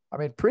I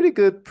mean, pretty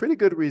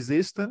good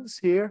resistance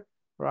here,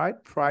 right?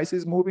 Price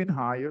is moving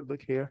higher.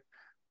 Look here,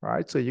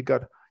 right? So you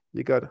got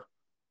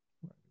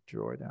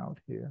draw it out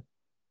here,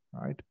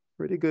 right?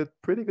 Pretty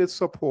good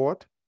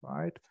support,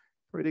 right?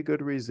 Pretty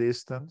good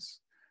resistance,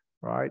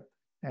 right?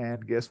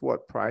 And guess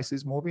what? Price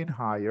is moving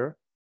higher,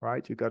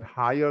 right? You got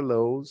higher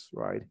lows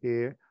right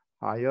here,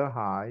 higher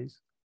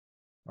highs,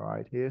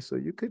 right here. So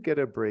you could get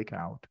a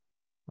breakout,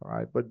 all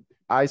right? But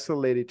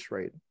isolated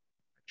trade,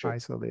 sure.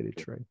 Isolated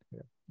trade.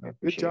 Yeah.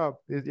 Good job.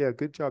 Yeah,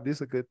 good job. This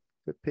is a good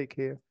pick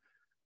here.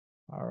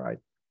 All right.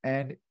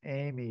 And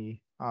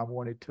Amy, I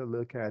wanted to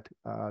look at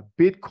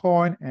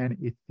Bitcoin and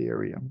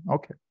Ethereum.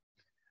 Okay.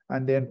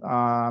 And then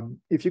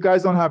if you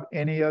guys don't have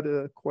any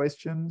other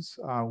questions,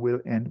 we'll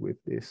end with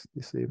this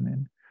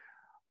evening.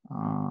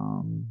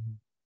 1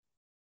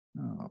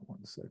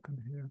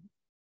 second here.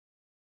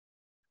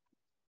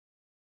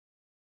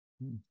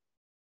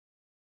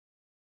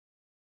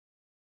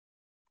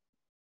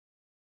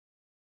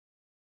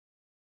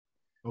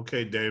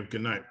 Okay, Dave.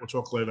 Good night. We'll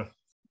talk later.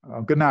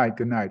 Good night.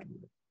 Good night.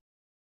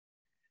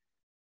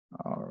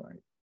 All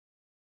right.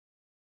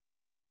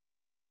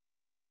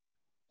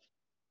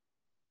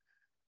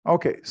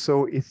 Okay,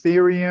 so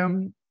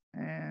Ethereum,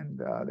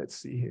 and let's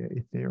see here,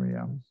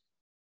 Ethereum.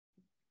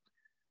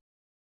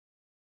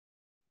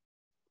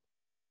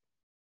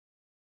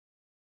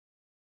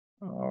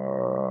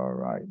 All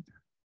right.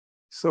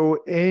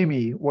 So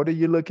Amy, what are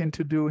you looking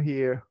to do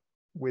here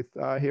with,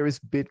 here is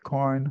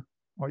Bitcoin.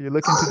 Are you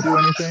looking to do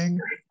anything?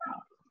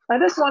 I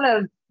just want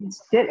to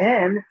get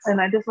in, and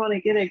I just want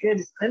to get a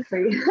good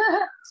entry.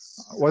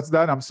 What's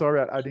that? I'm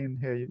sorry, I didn't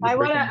hear you. I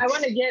want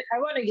to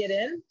get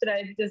in, but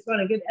I just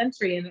want a good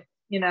entry, and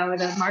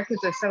the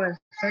markets are so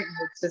uncertain.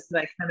 It's just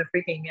like kind of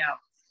freaking me out.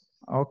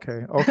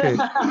 Okay.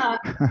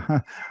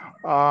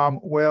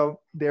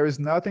 Well, there is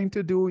nothing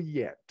to do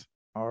yet.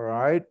 All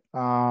right.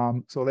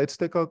 So let's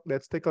take a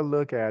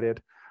look at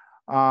it.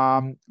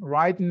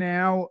 Right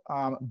now,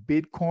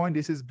 Bitcoin,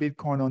 this is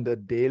Bitcoin on the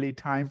daily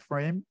time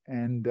frame,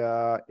 and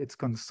it's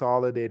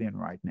consolidating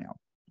right now.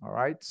 All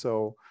right.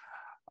 So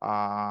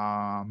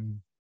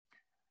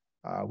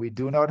we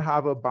do not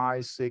have a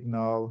buy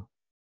signal.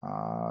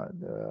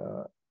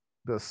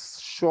 The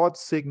short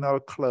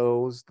signal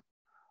closed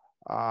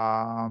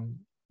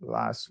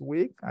last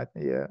week. I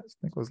think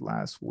it was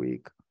last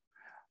week.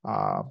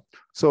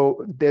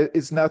 So there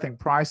is nothing.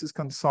 Price is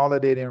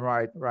consolidating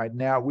right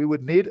now. We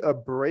would need a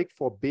break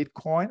for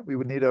Bitcoin. We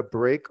would need a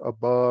break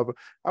above,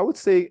 I would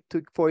say,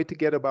 for it to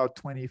get about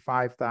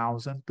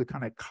 25,000 to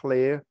kind of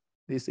clear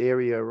this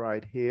area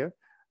right here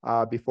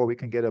before we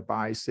can get a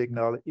buy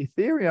signal.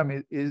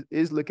 Ethereum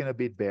is looking a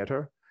bit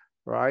better,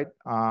 right?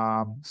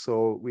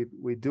 So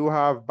we do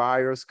have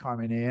buyers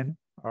coming in.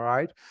 All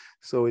right.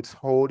 So it's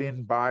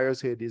holding buyers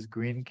here, these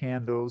green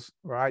candles,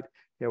 right?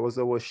 There was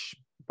a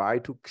buy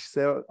to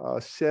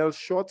sell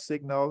short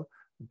signal,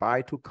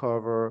 buy to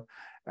cover,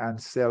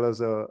 and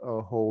sellers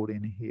are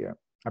holding here.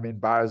 I mean,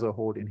 buyers are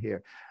holding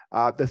here.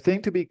 The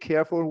thing to be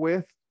careful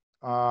with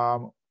the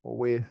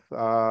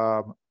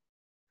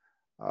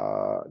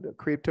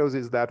cryptos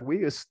is that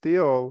we are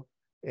still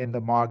in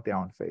the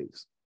markdown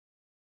phase.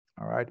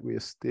 All right, we are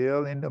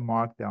still in the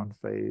markdown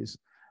phase.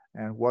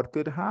 And what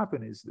could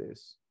happen is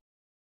this.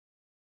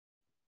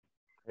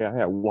 Yeah, I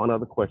have one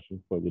other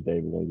question for you,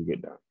 David, when you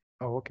get done.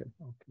 Oh, okay.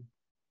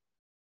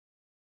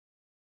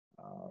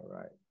 All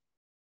right.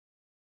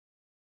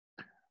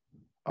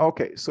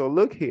 Okay, so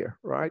look here,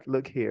 right?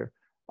 Look here.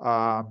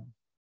 All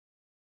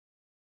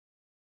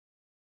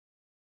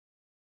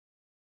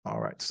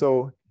right,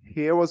 so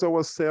here was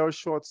our sell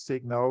short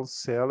signal.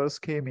 Sellers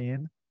came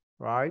in,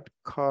 right?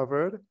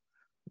 Covered.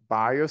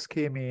 Buyers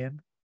came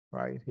in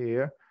right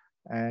here.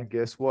 And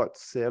guess what?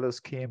 Sellers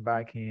came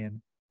back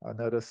in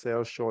another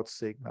sell short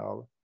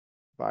signal,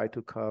 buy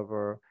to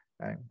cover,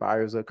 and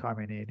buyers are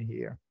coming in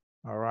here.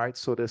 All right,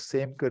 so the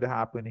same could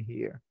happen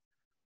here.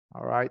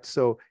 All right,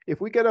 so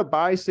if we get a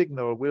buy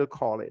signal, we'll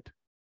call it.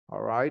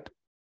 All right,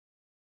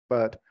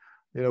 but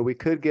we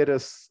could get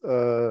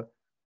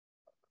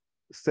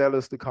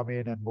sellers to come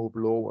in and move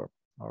lower.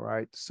 All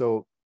right,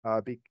 so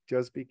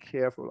just be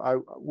careful. I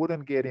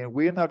wouldn't get in.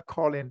 We're not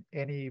calling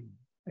any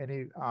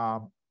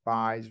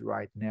buys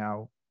right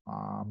now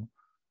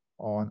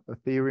on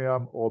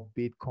Ethereum or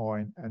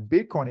Bitcoin, and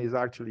Bitcoin is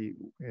actually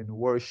in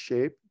worse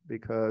shape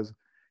because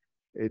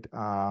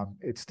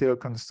it's still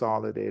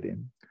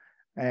consolidating.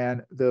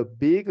 And the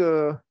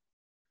bigger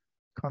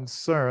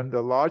concern,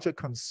 the larger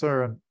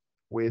concern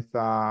with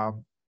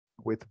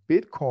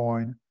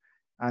Bitcoin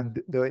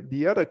and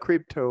the other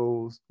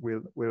cryptos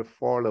will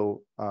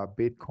follow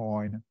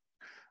Bitcoin.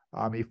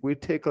 If we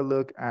take a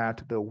look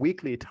at the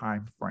weekly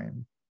time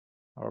frame,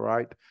 all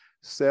right,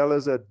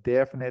 sellers are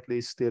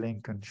definitely still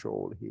in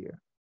control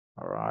here.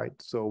 All right,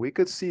 so we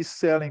could see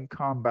selling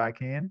come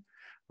back in,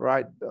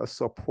 right?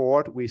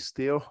 Support, we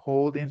still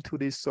hold into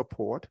this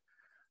support,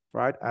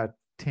 right, at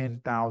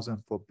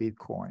 10,000 for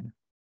Bitcoin.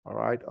 All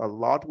right, a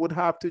lot would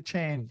have to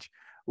change.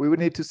 We would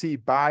need to see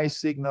buy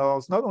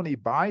signals, not only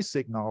buy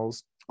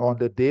signals on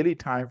the daily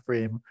time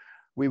frame,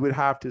 we would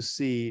have to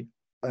see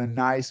a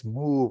nice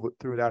move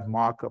through that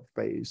markup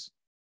phase.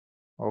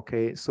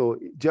 Okay, so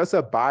just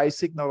a buy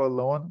signal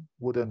alone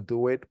wouldn't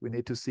do it. We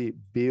need to see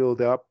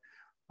build up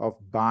of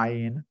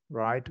buying,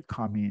 right,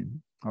 come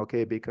in.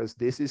 Okay, because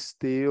this is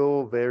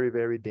still very,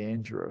 very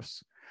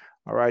dangerous.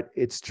 All right,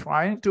 it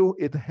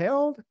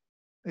held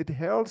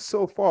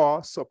so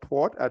far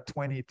support at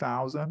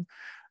 20,000.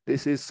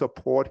 This is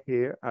support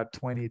here at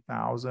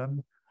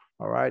 20,000.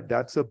 All right,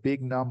 that's a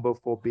big number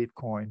for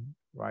Bitcoin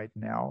right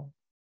now.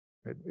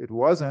 It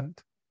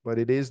wasn't, but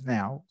it is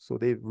now. So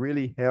they've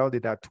really held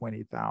it at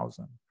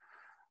 20,000.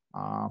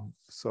 Not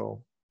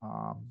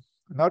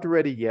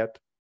ready yet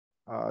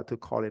to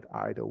call it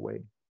either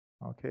way.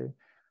 Okay.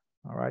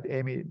 All right,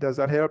 Amy, does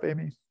that help,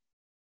 Amy?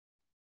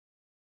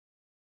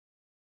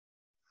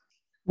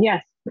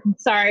 Yes.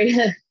 Sorry.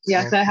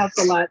 Yes, okay. That helps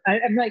a lot.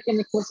 I'm like in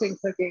the kitchen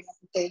cooking at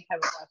the same time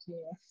I'm watching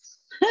you.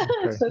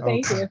 Okay. So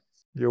thank you.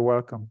 You're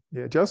welcome.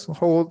 Yeah, just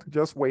hold,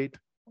 just wait.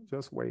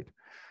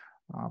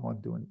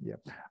 I'm doing it.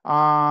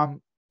 Yeah.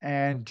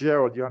 And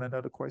Gerald, you want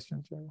another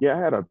question, Gerald? Yeah, I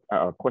had a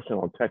question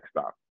on tech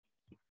stock.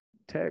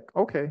 Tech,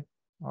 okay.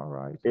 All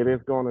right. It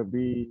is going to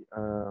be,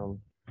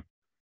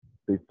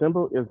 the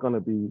symbol is going to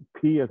be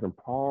P as in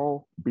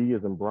Paul, B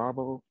as in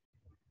Bravo,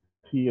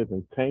 T as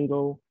in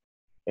Tango,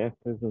 S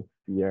as in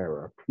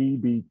Sierra,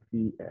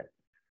 PBTS.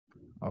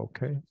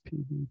 Okay,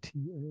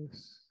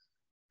 PBTS.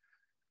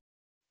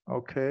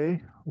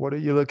 Okay, what are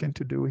you looking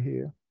to do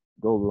here?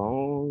 Go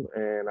long,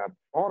 and I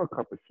bought a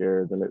couple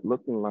shares, and it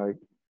looking like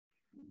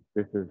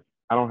this is,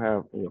 I don't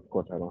have, of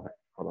course I don't have,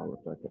 hold on a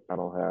second, I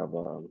don't have,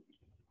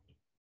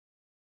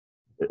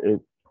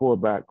 it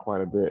pulled back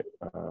quite a bit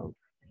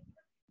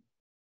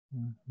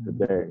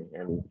today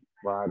and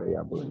Friday,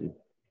 I believe.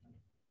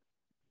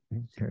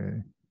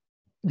 Okay.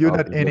 You're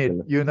not in it.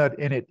 You're not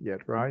in it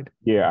yet, right?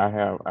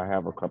 Yeah, I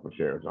have a couple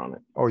shares on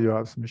it. Oh, you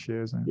have some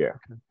shares in it? Yeah.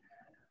 Okay.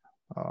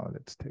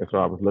 Let's take. And so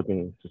I was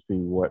looking to see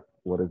what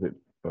is it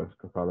that's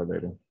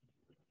consolidating.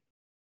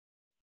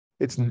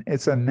 It's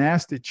a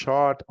nasty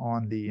chart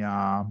on the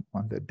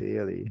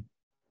daily.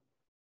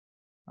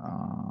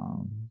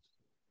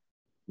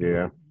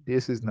 Yeah.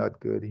 This is not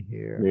good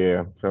here.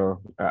 Yeah,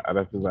 so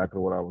that's exactly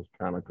what I was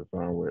kind of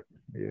concerned with.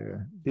 Yeah,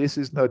 this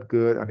is not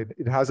good, and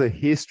it has a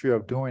history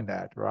of doing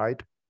that,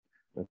 right?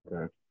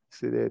 Okay.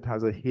 See, it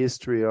has a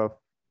history of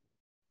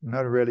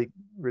not really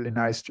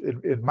nice.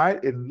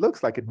 It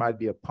looks like it might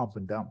be a pump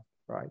and dump,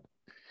 right?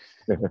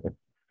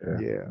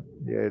 Yeah.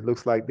 It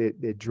looks like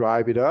they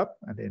drive it up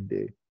and then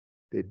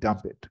they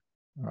dump it,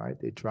 right?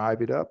 They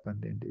drive it up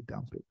and then they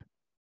dump it.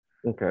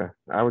 Okay,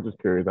 I was just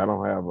curious. I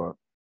don't have of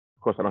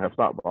course I don't have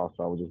stop loss,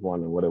 so I was just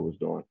wondering what it was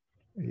doing.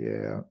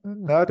 Yeah,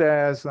 not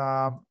as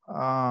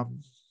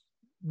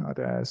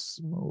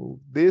smooth.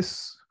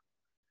 This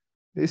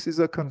is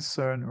a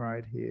concern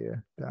right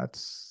here.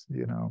 That's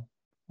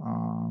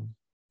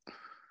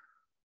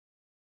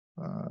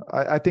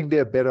I think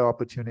there are better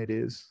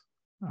opportunities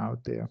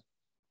out there.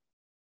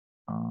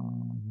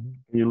 Can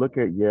you look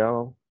at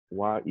Yell,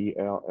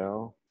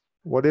 YELL?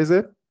 What is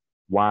it?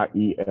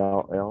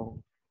 YELL,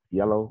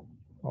 yellow.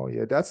 Oh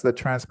yeah, that's the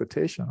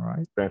transportation,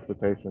 right?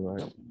 Transportation,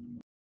 right?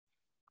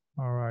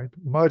 All right,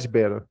 much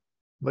better.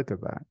 Look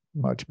at that,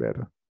 much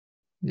better.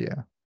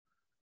 Yeah.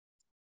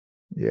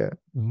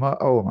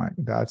 Oh my,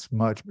 that's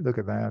much. Look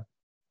at that.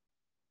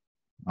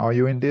 Are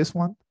you in this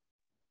one?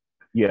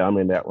 Yeah, I'm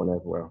in that one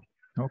as well.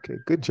 Okay,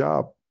 good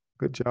job.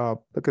 Good job.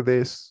 Look at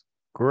this.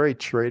 Great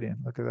trading.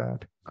 Look at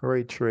that.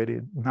 Great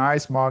trading.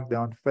 Nice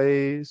markdown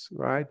phase,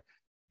 right?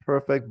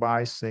 Perfect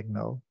buy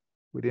signal.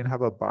 We didn't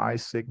have a buy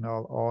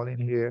signal all in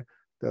here.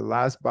 The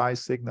last buy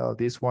signal,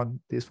 this one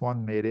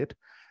made it.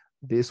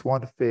 This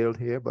one failed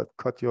here, but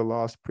cut your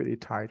loss pretty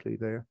tightly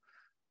there.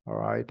 All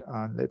right,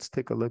 let's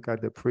take a look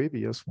at the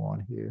previous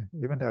one here.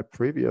 Even that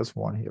previous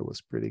one here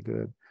was pretty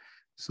good.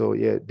 So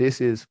yeah,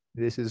 this is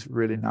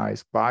really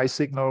nice. Buy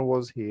signal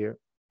was here.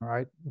 All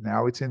right,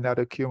 now it's in that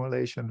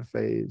accumulation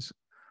phase.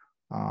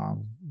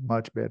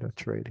 Much better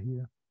trade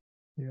here.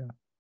 Yeah.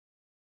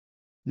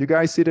 You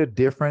guys see the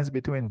difference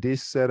between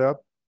this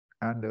setup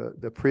and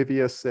the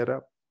previous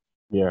setup?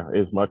 Yeah,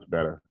 it's much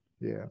better.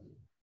 Yeah.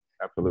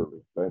 Absolutely.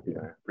 Thank you.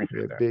 Yeah. I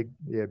appreciate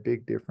that.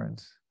 Big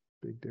difference.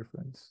 Big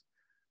difference.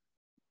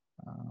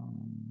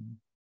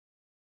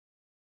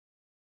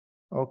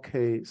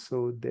 Okay,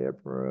 so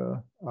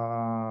Deborah,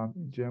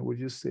 Jen, would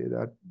you say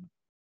that?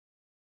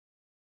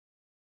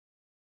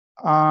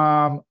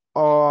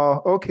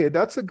 Okay,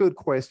 that's a good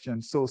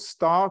question. So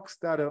stocks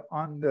that are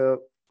under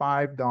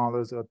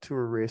 $5 are too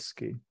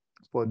risky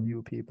for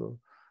new people.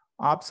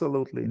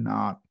 Absolutely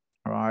not,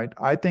 right?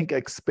 I think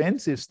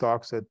expensive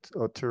stocks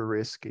are too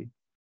risky,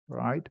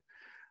 right?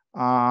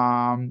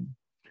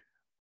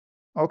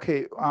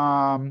 Okay,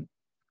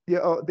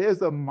 yeah,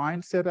 there's a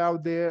mindset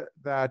out there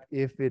that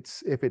if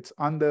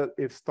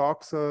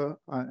stocks are,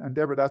 and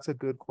Deborah, that's a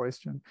good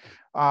question.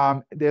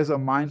 There's a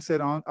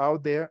mindset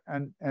out there,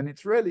 and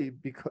it's really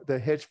because the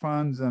hedge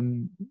funds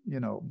and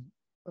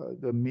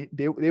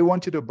they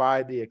want you to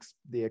buy the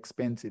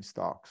expensive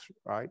stocks,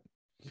 right?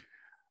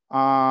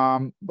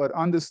 But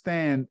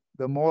understand,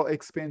 the more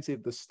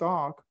expensive the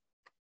stock,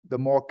 the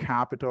more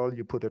capital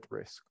you put at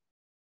risk.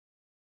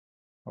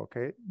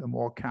 Okay, the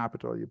more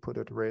capital you put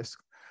at risk.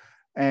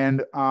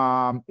 And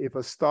if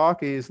a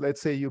stock is,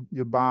 let's say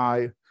you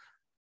buy,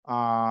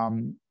 I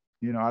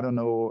don't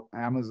know,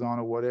 Amazon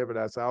or whatever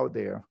that's out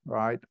there,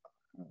 right?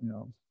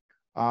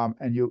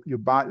 And you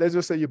buy, let's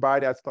just say you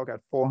buy that stock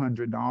at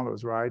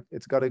 $400, right?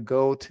 It's got to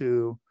go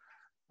to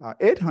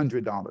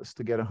 $800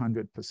 to get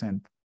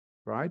 100%,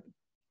 right?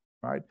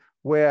 Right.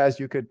 Whereas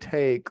you could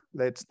take,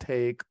 let's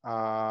take,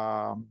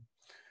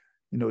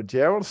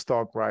 Gerald's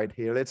stock right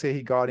here. Let's say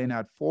he got in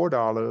at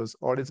 $4.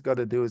 All it's got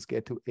to do is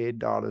get to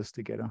 $8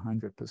 to get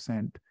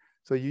 100%.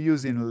 So you're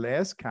using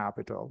less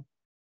capital,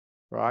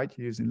 right?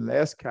 You're using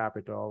less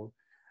capital,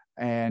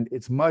 and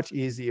it's much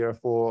easier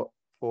for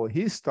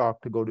his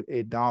stock to go to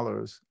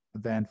 $8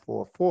 than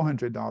for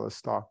 $400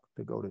 stock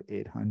to go to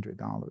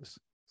 $800.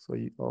 So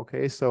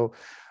okay. So,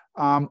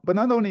 but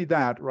not only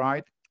that,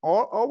 right?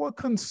 Our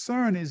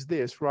concern is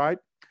this, right?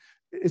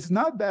 It's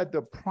not that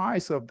the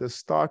price of the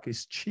stock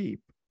is cheap,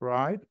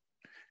 right?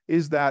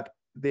 Is that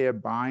they're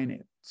buying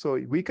it. So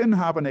we can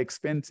have an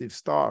expensive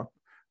stock,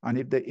 and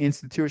if the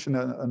institution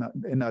are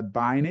not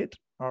buying it,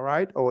 all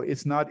right, or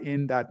it's not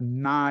in that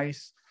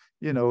nice,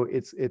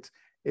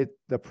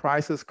 the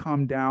price has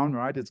come down,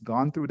 right? It's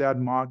gone through that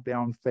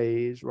markdown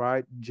phase,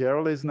 right?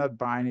 Gerald is not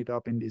buying it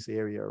up in this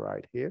area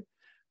right here.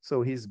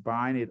 So he's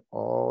buying it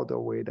all the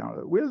way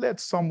down. We'll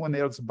let someone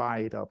else buy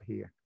it up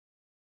here.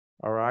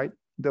 All right.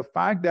 The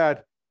fact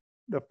that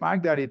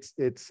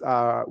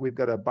we've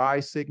got a buy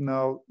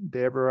signal,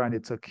 Deborah, and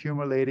it's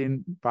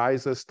accumulating,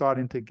 buys are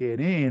starting to get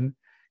in,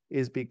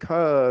 is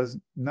because,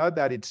 not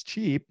that it's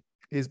cheap,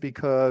 is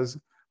because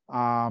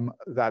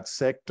that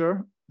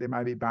sector, they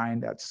might be buying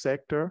that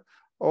sector,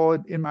 or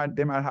they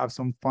might have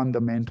some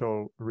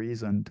fundamental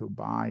reason to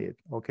buy it.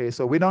 Okay,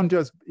 so we don't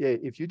just,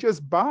 if you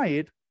just buy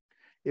it,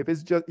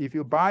 if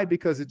you buy it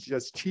because it's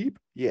just cheap,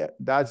 yeah,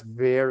 that's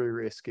very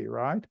risky,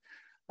 right?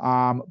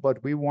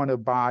 But we want to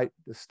buy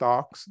the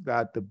stocks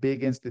that the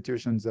big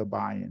institutions are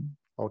buying,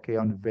 okay,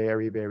 on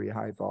very, very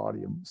high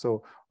volume.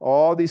 So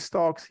all these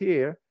stocks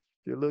here,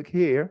 if you look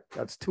here,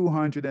 that's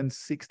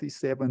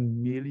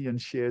 267 million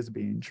shares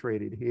being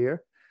traded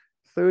here,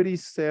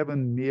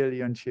 37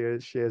 million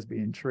shares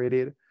being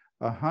traded,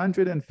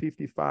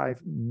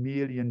 155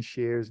 million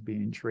shares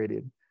being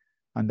traded.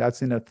 And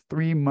that's in a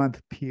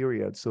 3-month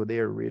period. So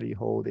they're really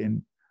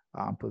holding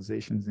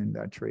positions in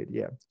that trade.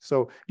 Yeah.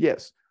 So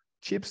yes,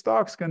 cheap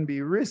stocks can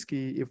be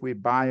risky if we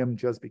buy them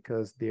just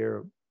because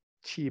they're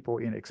cheap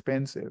or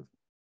inexpensive.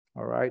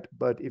 All right.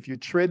 But if you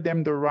trade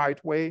them the right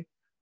way,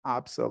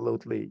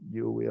 absolutely,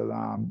 you will,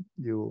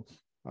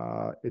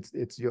 it's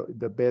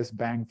the best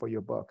bang for your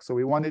buck. So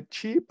we want it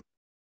cheap,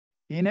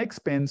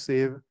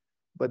 inexpensive,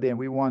 but then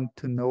we want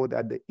to know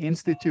that the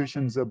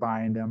institutions are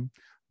buying them.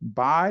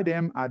 Buy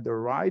them at the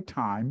right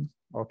time.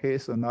 Okay,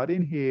 so not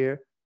in here,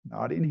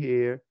 not in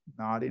here,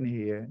 not in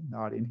here,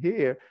 not in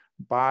here.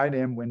 Buy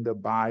them when the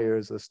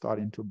buyers are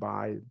starting to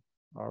buy.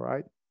 All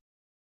right.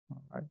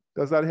 All right.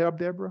 Does that help,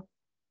 Deborah?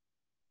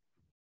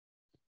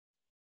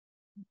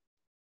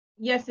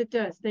 Yes, it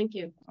does. Thank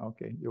you.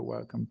 Okay, you're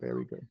welcome.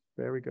 Very good.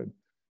 Very good.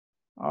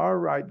 All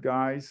right,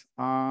 guys.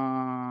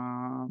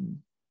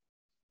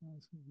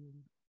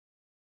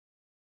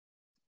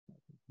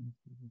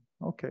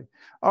 Okay.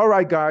 All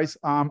right, guys.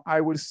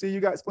 I will see you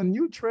guys. For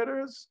new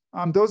traders,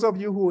 those of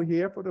you who are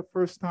here for the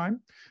first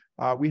time,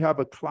 we have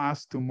a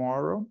class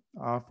tomorrow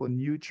for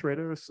new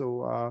traders.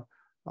 So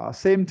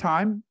same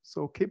time.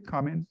 So keep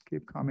coming,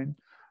 keep coming.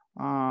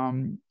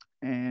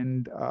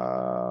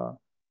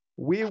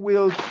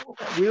 We'll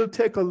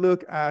take a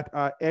look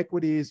at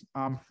equities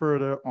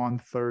further on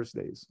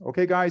Thursdays.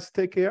 Okay, guys,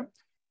 take care.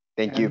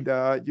 Thank you.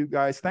 And you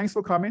guys, thanks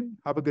for coming.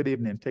 Have a good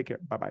evening. Take care.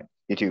 Bye-bye.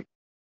 You too.